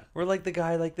 Yeah. We're like the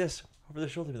guy like this over the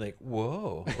shoulder, be like,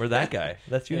 whoa, we're that guy.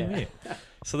 That's you and me.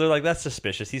 So they're like, that's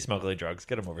suspicious. He's smoggling drugs.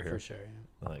 Get him over here. For sure.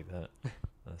 Yeah. I like that.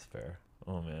 That's fair.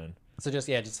 Oh man. So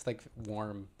just like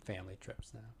warm family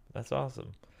trips now. That's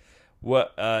awesome.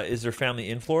 What is there family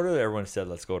in Florida? Everyone said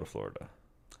let's go to Florida.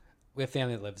 We have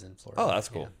family that lives in Florida. Oh, that's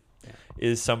cool. Yeah.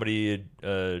 Is somebody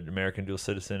an American dual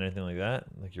citizen, anything like that?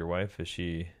 Like your wife? Is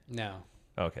she? No.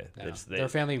 Okay. No. Their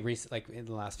family like in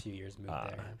the last few years moved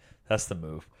there. Yeah. That's the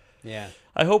move. Yeah.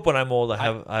 I hope when I'm old,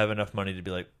 I have enough money to be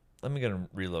like, let me go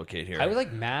relocate here. I was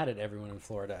like mad at everyone in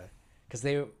Florida because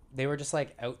they were just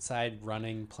like outside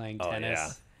running, playing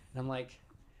tennis, and I'm like,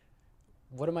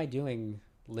 what am I doing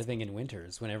living in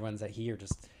winters when everyone's at here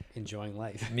just enjoying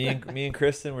life? me and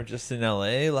Kristen were just in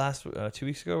LA last 2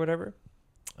 weeks ago or whatever,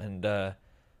 and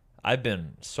I've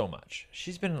been so much.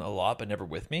 She's been a lot, but never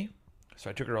with me. So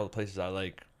I took her to all the places I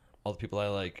like, all the people I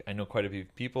like. I know quite a few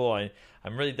people.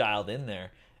 I'm really dialed in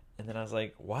there. And then I was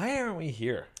like, why aren't we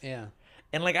here? Yeah.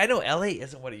 And like I know LA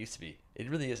isn't what it used to be. It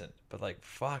really isn't. But like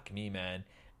fuck me, man.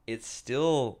 There's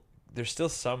still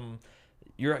some.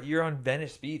 You're on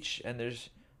Venice Beach, and there's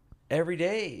every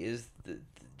day is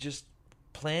just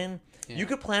plan. Yeah. You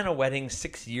could plan a wedding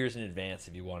 6 years in advance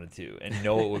if you wanted to, and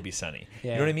know it would be sunny.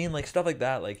 You know what I mean? Like stuff like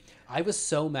that. Like I was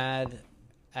so mad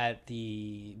at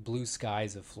the blue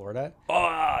skies of Florida.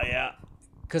 Oh yeah.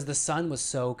 Because the sun was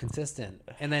so consistent,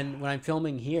 and then when I'm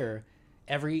filming here,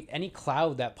 any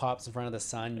cloud that pops in front of the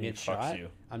sun mid shot,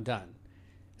 I'm done.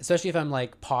 Especially if I'm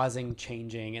like pausing,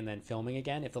 changing, and then filming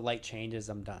again. If the light changes,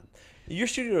 I'm done. Your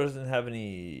studio doesn't have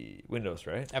any windows,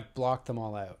 right? I've blocked them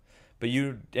all out. But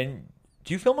do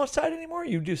you film outside anymore?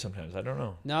 You do sometimes. I don't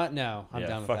know. No, I'm done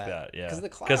with that. Fuck that. Yeah, because of the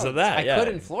clouds. Because of that. I could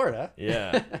in Florida.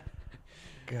 Yeah.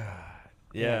 God.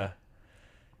 Yeah.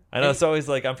 I know it's always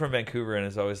like I'm from Vancouver, and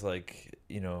it's always like,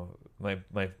 you know, my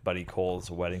buddy Cole's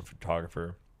a wedding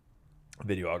photographer,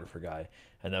 videographer guy,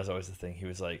 and that was always the thing.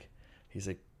 He's like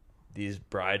these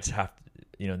brides have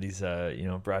to, these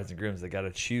brides and grooms, they got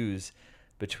to choose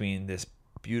between this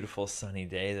beautiful sunny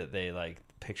day that they like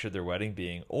pictured their wedding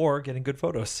being, or getting good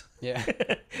photos. Yeah.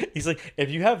 He's like,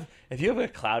 if you have a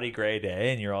cloudy gray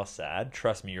day and you're all sad,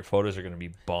 trust me, your photos are going to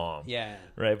be bomb. Yeah.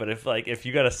 Right. But if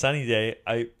you got a sunny day,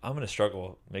 I'm going to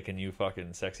struggle making you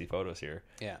fucking sexy photos here.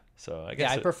 Yeah. So I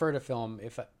guess I prefer to film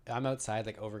if I'm outside.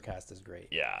 Like overcast is great.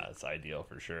 Yeah, it's ideal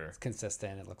for sure. It's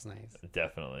consistent. It looks nice.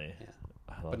 Definitely.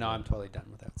 Yeah. But no, I'm totally done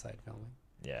with outside filming.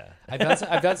 Yeah.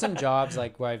 I've done some jobs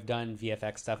like where I've done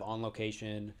VFX stuff on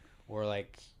location or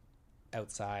like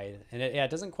outside, and it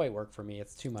doesn't quite work for me.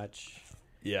 It's too much.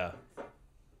 Yeah.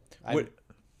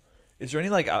 Is there any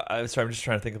like I'm just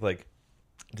trying to think of like,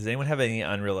 does anyone have any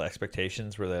unreal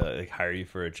expectations where they like hire you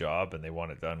for a job and they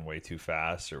want it done way too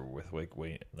fast or with like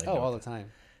all the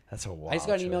time. That's a wild. I just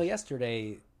got an email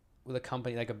yesterday with a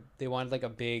company they wanted like a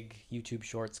big YouTube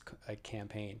Shorts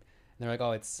campaign, and they're like,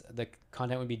 oh, it's the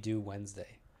content would be due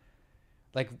Wednesday,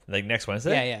 like next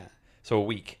Wednesday. Yeah. So a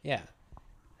week. Yeah.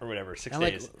 Or whatever, 6 and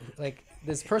days. Like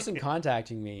this person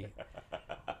contacting me.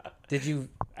 Did you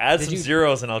Add Did some you-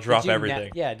 zeros and I'll drop Did you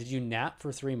everything. did you nap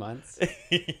for 3 months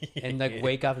and like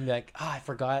wake up and be like, I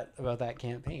forgot about that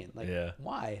campaign? Like, Yeah.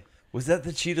 why? Was that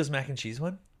the Cheetos mac and cheese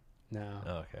one? No.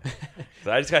 Oh, okay.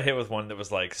 So I just got hit with one that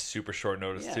was like super short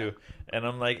notice Yeah. too, and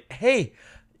I'm like, hey,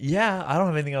 yeah, I don't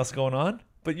have anything else going on,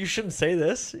 but you shouldn't say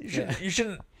this. You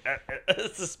shouldn't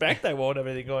suspect I won't have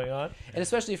anything going on. And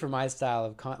especially for my style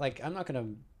of like, I'm not gonna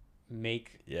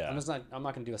make. Yeah. I'm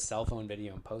not gonna do a cell phone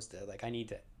video and post it. Like, I need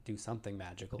to do something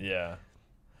magical. Yeah.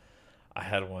 I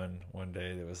had one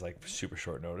day that was like super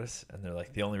short notice, and they're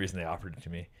like, the only reason they offered it to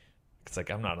me, it's like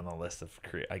I'm not on the list of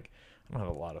I don't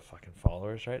have a lot of fucking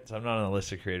followers, right? So I'm not on the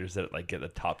list of creators that like get the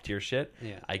top tier shit.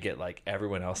 Yeah. I get like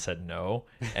everyone else said no,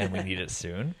 and we need it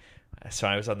soon. So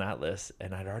I was on that list,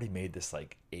 and I'd already made this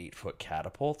like 8-foot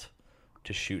catapult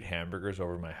to shoot hamburgers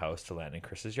over my house to land in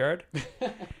Chris's yard.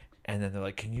 And then they're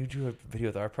like, "Can you do a video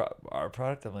with our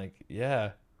product?" I'm like,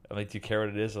 "Yeah." I'm like, "Do you care what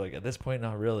it is?" They're like, "At this point,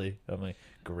 not really." I'm like,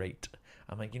 "Great."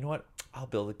 I'm like, "You know what? I'll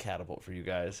build a catapult for you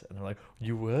guys." And they're like,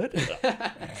 "You would?"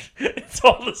 It's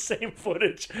all the same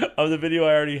footage of the video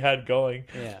I already had going.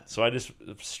 Yeah. So I just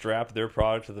strapped their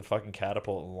product to the fucking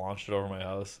catapult and launched it over my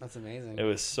house. That's amazing. It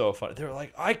was so fun. They were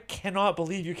like, "I cannot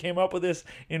believe you came up with this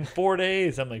in 4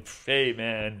 days." I'm like, "Hey,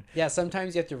 man." Yeah,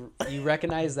 sometimes you have to you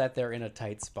recognize that they're in a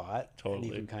tight spot. Totally. And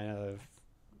you can kind of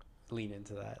lean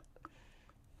into that.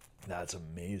 That's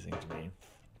amazing to me.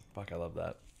 Fuck, I love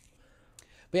that.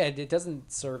 But yeah, it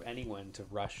doesn't serve anyone to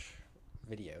rush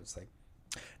videos. Like,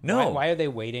 No. why are they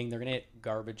waiting? They're gonna get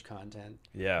garbage content.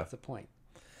 Yeah. What's the point?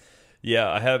 Yeah,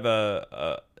 I have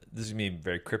this is going to be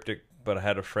very cryptic, but I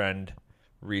had a friend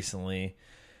recently,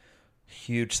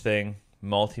 huge thing,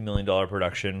 multi-million-dollar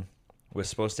production, was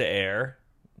supposed to air,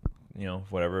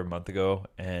 whatever, a month ago,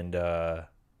 and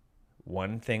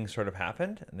one thing sort of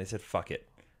happened, and they said, fuck it,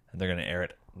 and they're going to air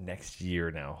it next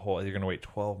year now. They're going to wait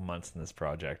 12 months in this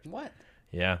project. What?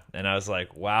 Yeah, and I was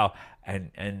like, wow.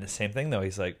 And the same thing, though,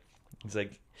 he's like,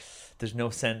 there's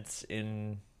no sense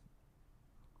in...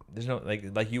 There's no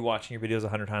like you watching your videos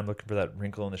 100 times looking for that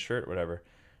wrinkle in the shirt, whatever.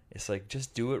 It's like,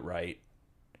 just do it right.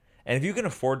 And if you can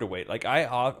afford to wait, like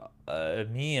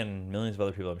me and millions of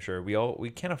other people, I'm sure we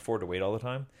can't afford to wait all the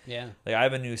time. Yeah. Like I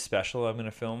have a new special I'm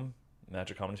gonna film,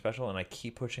 Magic Comedy special, and I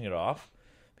keep pushing it off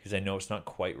because I know it's not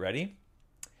quite ready,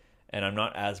 and I'm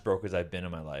not as broke as I've been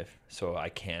in my life, so I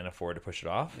can afford to push it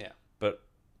off. Yeah. But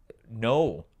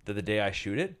know that the day I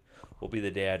shoot it will be the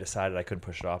day I decided I couldn't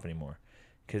push it off anymore.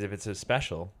 Because if it's a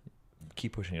special,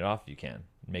 keep pushing it off if you can.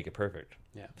 Make it perfect.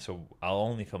 Yeah. So I'll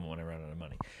only film it when I run out of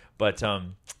money. But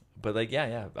like,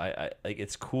 yeah. I like,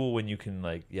 it's cool when you can,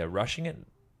 like, rushing it.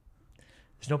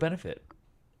 There's no benefit.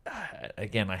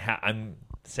 Again, I'm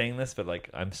saying this, but like,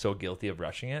 I'm so guilty of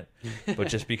rushing it. But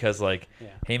just because, like,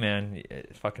 hey man,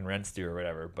 fucking rent's due or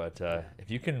whatever. But if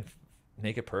you can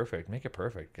make it perfect, make it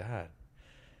perfect. God.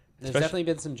 There's definitely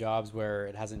been some jobs where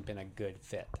it hasn't been a good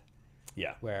fit.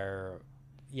 Yeah. Where,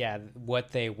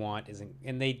 what they want isn't,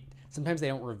 and sometimes they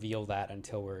don't reveal that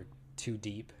until we're too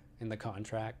deep in the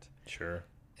contract. Sure.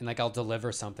 And like, I'll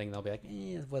deliver something, they'll be like,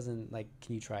 it wasn't, like,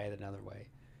 can you try it another way?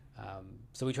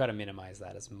 So we try to minimize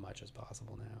that as much as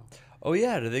possible now. Oh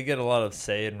yeah, do they get a lot of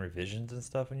say in revisions and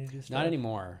stuff when you do stuff? Not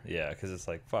anymore. Yeah, because it's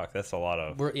like, fuck, that's a lot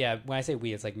of... When I say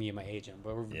we, it's like me and my agent,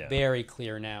 but we're very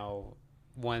clear now.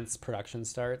 Once production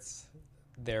starts,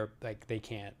 they're like, they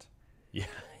can't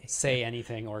say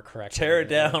anything or correct Tear it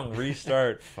down,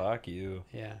 restart. Fuck you.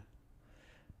 Yeah.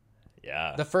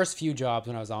 The first few jobs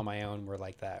when I was on my own were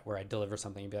like that, where I'd deliver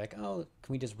something and be like, oh,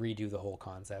 can we just redo the whole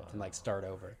concept and like start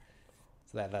over?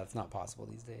 So that's not possible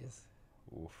these days.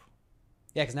 Oof.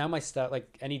 Yeah, because now my stuff,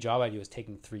 like any job I do, is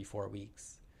taking 3-4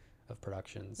 weeks of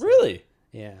production. So, Really?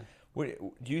 Yeah.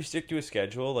 Do you stick to a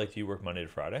schedule? Like, do you work Monday to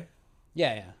Friday?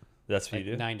 Yeah. That's what like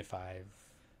you do? 9 to 5.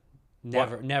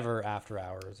 Never after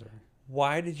hours. Or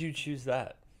Why did you choose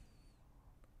that?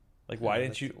 Like, why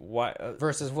didn't you... Why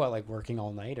versus what, like working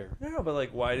all night or... No, but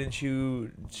like, why didn't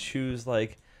you choose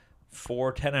like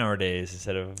 4 10-hour days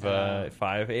instead of 5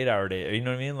 8-hour days? You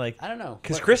know what I mean? Like, I don't know.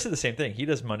 Because Chris did the same thing. He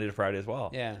does Monday to Friday as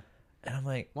well. Yeah. And I'm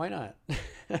like, why not?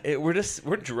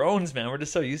 we're drones, man. We're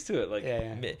just so used to it. Like,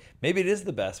 maybe it is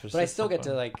the best. But I still get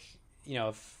to, like,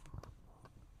 if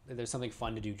there's something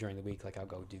fun to do during the week, like I'll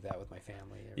go do that with my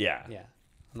family. Yeah.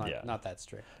 I'm not that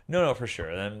strict. No, for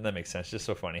sure. That makes sense. Just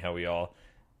so funny how we all,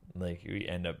 like, we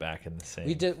end up back in the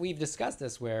same. We've discussed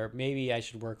this where maybe I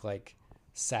should work like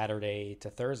Saturday to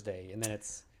Thursday, and then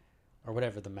it's, or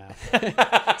whatever the math,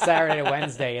 Saturday to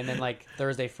Wednesday, and then like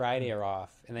Thursday, Friday are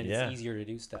off, and then it's easier to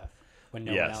do stuff when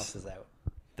no one else is out.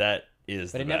 That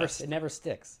is. But it never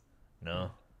sticks.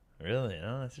 No, really,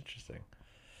 no. That's interesting.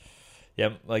 Yeah,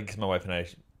 like 'cause my wife and I,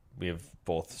 we have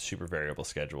both super variable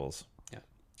schedules.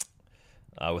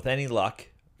 Yeah. With any luck,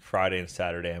 Friday and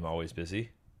Saturday I'm always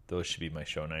busy. Those should be my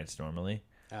show nights normally.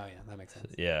 Oh yeah, that makes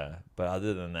sense. Yeah, but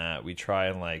other than that, we try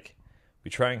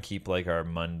and keep like our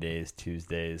Mondays,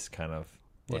 Tuesdays kind of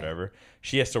whatever. Yeah.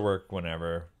 She has to work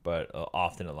whenever, but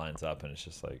often it lines up and it's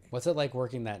just like. What's it like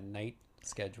working that night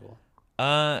schedule?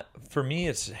 For me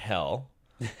it's hell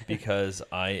because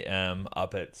I am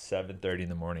up at 7:30 in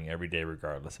the morning every day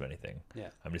regardless of anything. Yeah.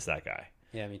 I'm just that guy.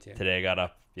 Yeah, me too. Today I got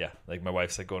up, like my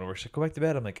wife's like going to work, she's like, go back to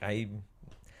bed. I'm like, I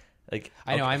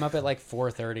know I'm up at like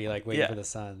 4:30 like waiting for the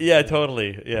sun. Yeah,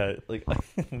 totally. Yeah, like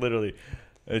literally.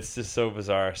 It's just so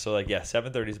bizarre. So like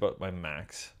 7:30 is about my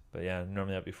max. But yeah,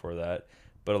 normally up before that.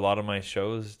 But a lot of my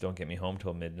shows don't get me home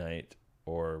till midnight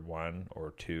or 1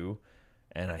 or 2,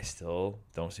 and I still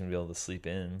don't seem to be able to sleep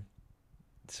in.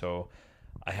 So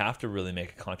I have to really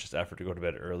make a conscious effort to go to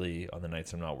bed early on the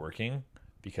nights I'm not working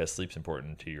because sleep's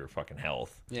important to your fucking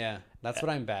health. Yeah, that's what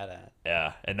I'm bad at.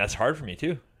 Yeah, and that's hard for me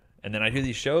too. And then I do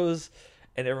these shows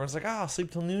and everyone's like, I'll sleep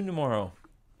till noon tomorrow.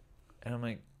 And I'm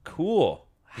like, cool.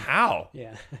 How?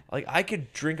 Yeah. Like I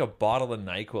could drink a bottle of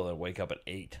NyQuil and wake up at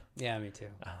 8. Yeah, me too.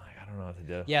 I'm like, I don't know what to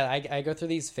do. Yeah, I go through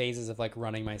these phases of like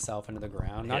running myself into the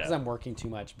ground. Not because I'm working too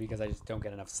much, because I just don't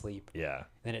get enough sleep. Yeah.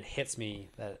 Then it hits me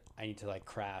that I need to like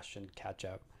crash and catch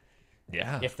up.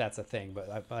 Yeah. If that's a thing, but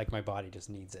like my body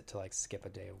just needs it to like skip a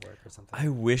day of work or something. I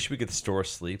wish we could store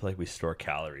sleep like we store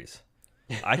calories.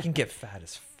 I can get fat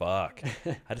as fuck.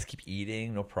 I just keep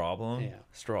eating, no problem. Yeah.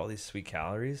 Store all these sweet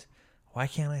calories. Why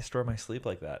can't I store my sleep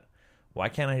like that? Why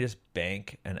can't I just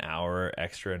bank an hour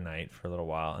extra a night for a little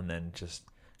while and then just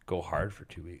go hard for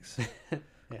 2 weeks?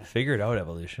 Yeah. Figure it out,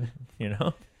 evolution. You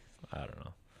know? I don't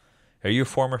know. Are you a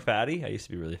former fatty? I used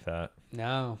to be really fat.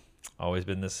 No. Always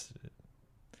been this,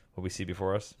 what we see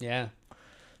before us? Yeah.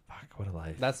 Fuck, what a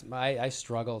life. I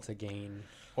struggle to gain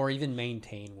or even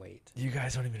maintain weight. You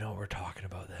guys don't even know what we're talking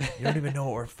about then. You don't even know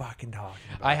what we're fucking talking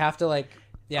about. I have to like,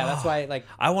 yeah, that's why like.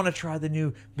 I want to try the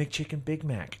new McChicken Big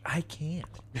Mac. I can't.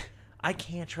 I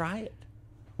can't try it.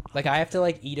 Like I have to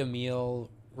like eat a meal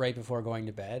right before going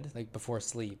to bed, like before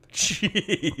sleep.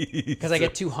 Jeez. Because I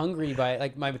get too hungry by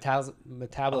like my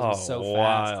metabolism is so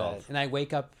fast, and I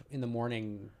wake up in the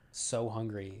morning so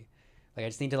hungry. Like I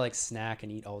just need to like snack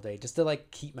and eat all day just to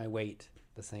like keep my weight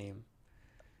the same.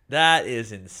 That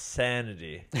is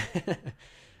insanity.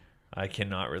 I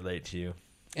cannot relate to you.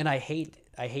 And I hate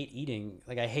eating.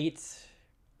 Like I hate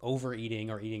overeating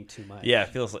or eating too much. Yeah, it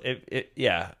feels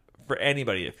yeah. For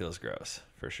anybody, it feels gross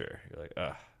for sure. You're like,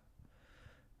 ugh.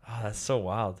 Oh, that's so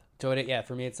wild. So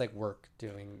for me, it's like work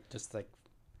doing just like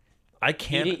I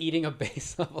can't eating a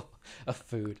base level of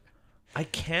food. I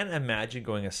can't imagine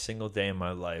going a single day in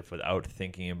my life without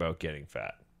thinking about getting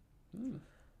fat.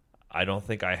 I don't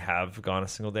think I have gone a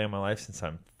single day in my life since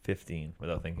I'm 15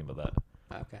 without thinking about that.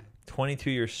 Okay.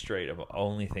 22 years straight of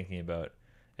only thinking about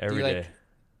every day.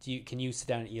 Can you sit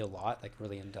down and eat a lot, like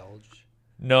really indulge?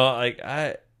 No, like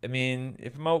I mean,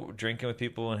 if I'm out drinking with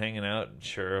people and hanging out,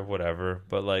 sure, whatever.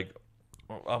 But like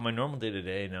on my normal day to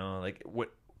day, no. Like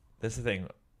that's the thing.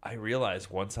 I realized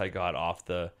once I got off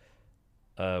the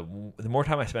more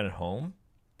time I spend at home,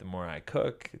 the more I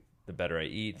cook, the better I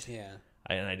eat. Yeah.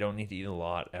 And I don't need to eat a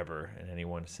lot ever in any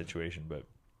one situation. But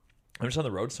I'm just on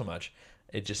the road so much,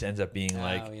 it just ends up being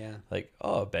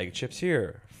a bag of chips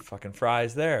here, fucking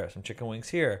fries there, some chicken wings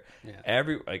here. Yeah.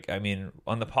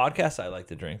 On the podcast I like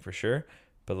to drink for sure,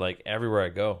 but like everywhere I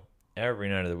go, every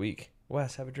night of the week,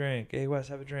 Wes, have a drink. Hey, Wes,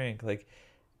 have a drink. Like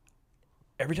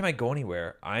every time I go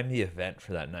anywhere, I'm the event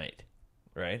for that night,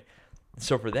 right?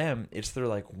 So for them, it's their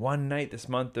like one night this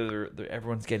month.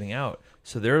 Everyone's getting out,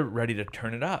 so they're ready to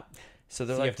turn it up. So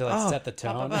they're you have to set the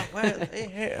tone.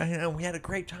 Hey, we had a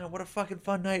great time. What a fucking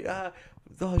fun night.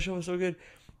 The show was so good.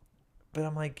 But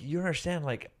I'm like, you understand,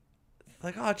 like,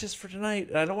 just for tonight.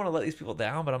 And I don't want to let these people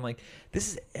down, but I'm like,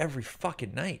 this is every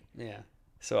fucking night. Yeah.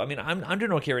 So I mean, I'm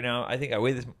doing okay right now. I think I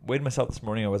weighed myself this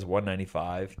morning. I was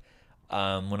 195.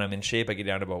 When I'm in shape, I get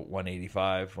down to about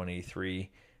 185, 183.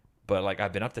 But like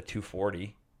I've been up to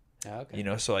 240. Oh,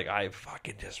 okay. So like I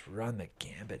fucking just run the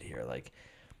gambit here, like.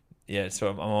 Yeah, so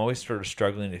I'm always sort of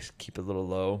struggling to keep it a little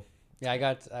low. Yeah, I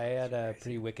had a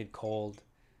pretty wicked cold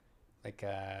like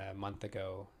a month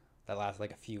ago that lasted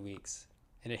like a few weeks,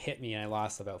 and it hit me and I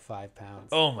lost about 5 pounds.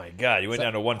 Oh my god, you went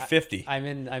down to 150. I'm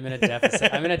in a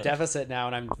deficit. I'm in a deficit now,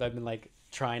 and I've been like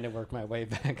trying to work my way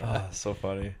back up. Oh, so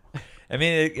funny. I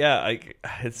mean,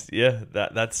 it's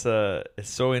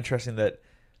so interesting that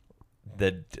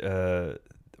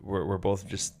we're both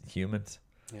just humans.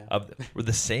 Yeah. We're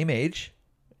the same age.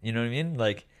 You know what I mean?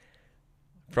 Like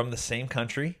from the same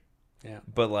country. Yeah.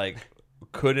 But like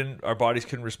our bodies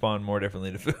couldn't respond more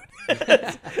differently to food.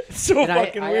 It's so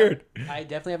fucking weird. I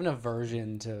definitely have an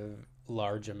aversion to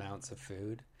large amounts of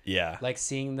food. Yeah. Like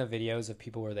seeing the videos of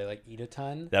people where they like eat a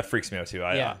ton. That freaks me out too.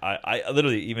 I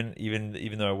literally,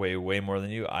 even though I weigh way more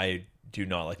than you, I do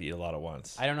not like to eat a lot at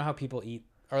once. I don't know how people eat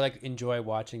or like enjoy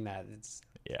watching that.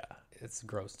 It's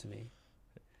gross to me.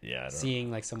 Yeah.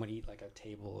 Seeing like someone eat like a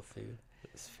table of food.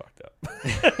 It's fucked up.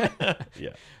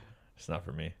 Yeah. It's not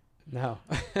for me. No.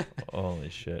 Holy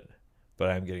shit. But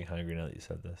I'm getting hungry now that you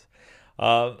said this.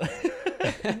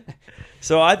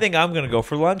 So I think I'm going to go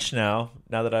for lunch now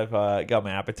that I've got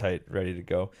my appetite ready to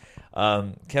go.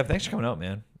 Kev, thanks for coming out,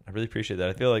 man. I really appreciate that.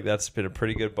 I feel like that's been a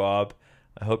pretty good bob.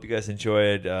 I hope you guys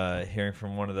enjoyed hearing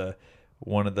from one of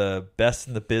the best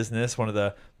in the business, one of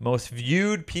the most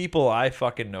viewed people I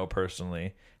fucking know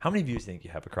personally. How many views do you think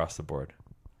you have across the board?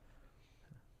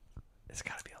 It's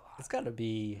got to be a lot. It's got to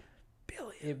be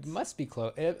billions. It must be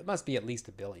close. It must be at least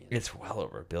 1 billion. It's well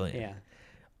over 1 billion. Yeah.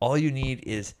 All you need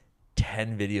is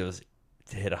 10 videos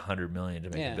to hit 100 million to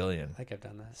make 1 billion. I think I've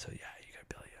done that. So yeah, you got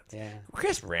billions. Yeah.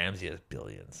 Chris Ramsey has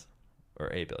billions,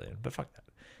 or 1 billion, but fuck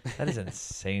that. That is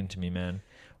insane to me, man.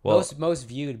 Well, most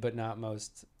viewed, but not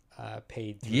most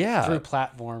paid through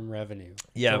platform revenue.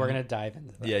 Yeah. So we're gonna dive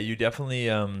into that. Yeah, you definitely.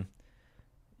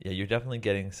 You're definitely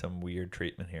getting some weird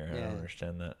treatment here. I don't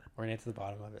understand that. We're gonna get to the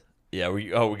bottom of it. Yeah, we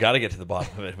got to get to the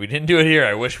bottom of it. We didn't do it here.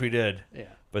 I wish we did. Yeah.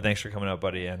 But thanks for coming out,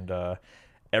 buddy. And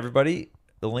everybody,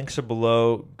 the links are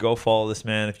below. Go follow this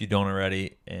man if you don't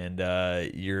already. And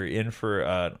you're in for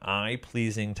an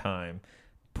eye-pleasing time.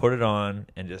 Put it on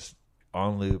and just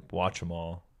on loop. Watch them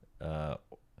all.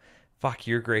 Fuck,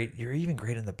 you're great. You're even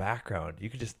great in the background. You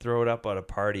could just throw it up at a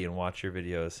party and watch your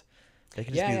videos. They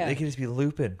could just be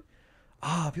looping.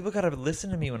 People got to listen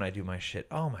to me when I do my shit.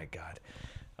 Oh, my God.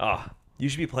 You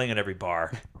should be playing at every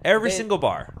bar. Every single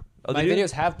bar. My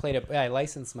videos have played it. I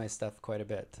license my stuff quite a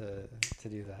bit to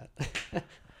do that.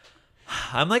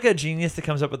 I'm like a genius that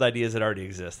comes up with ideas that already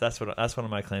exist. That's one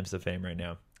of my claims to fame right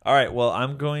now. All right, well,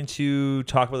 I'm going to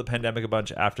talk about the pandemic a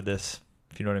bunch after this,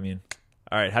 if you know what I mean.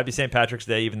 All right, happy St. Patrick's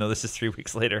Day, even though this is 3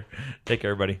 weeks later. Take care,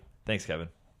 everybody. Thanks, Kevin.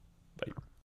 Bye.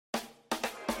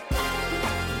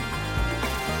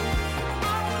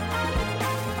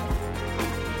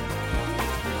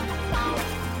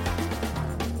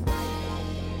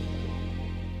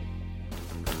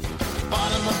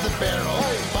 Bottom of the barrel,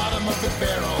 bottom of the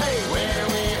barrel.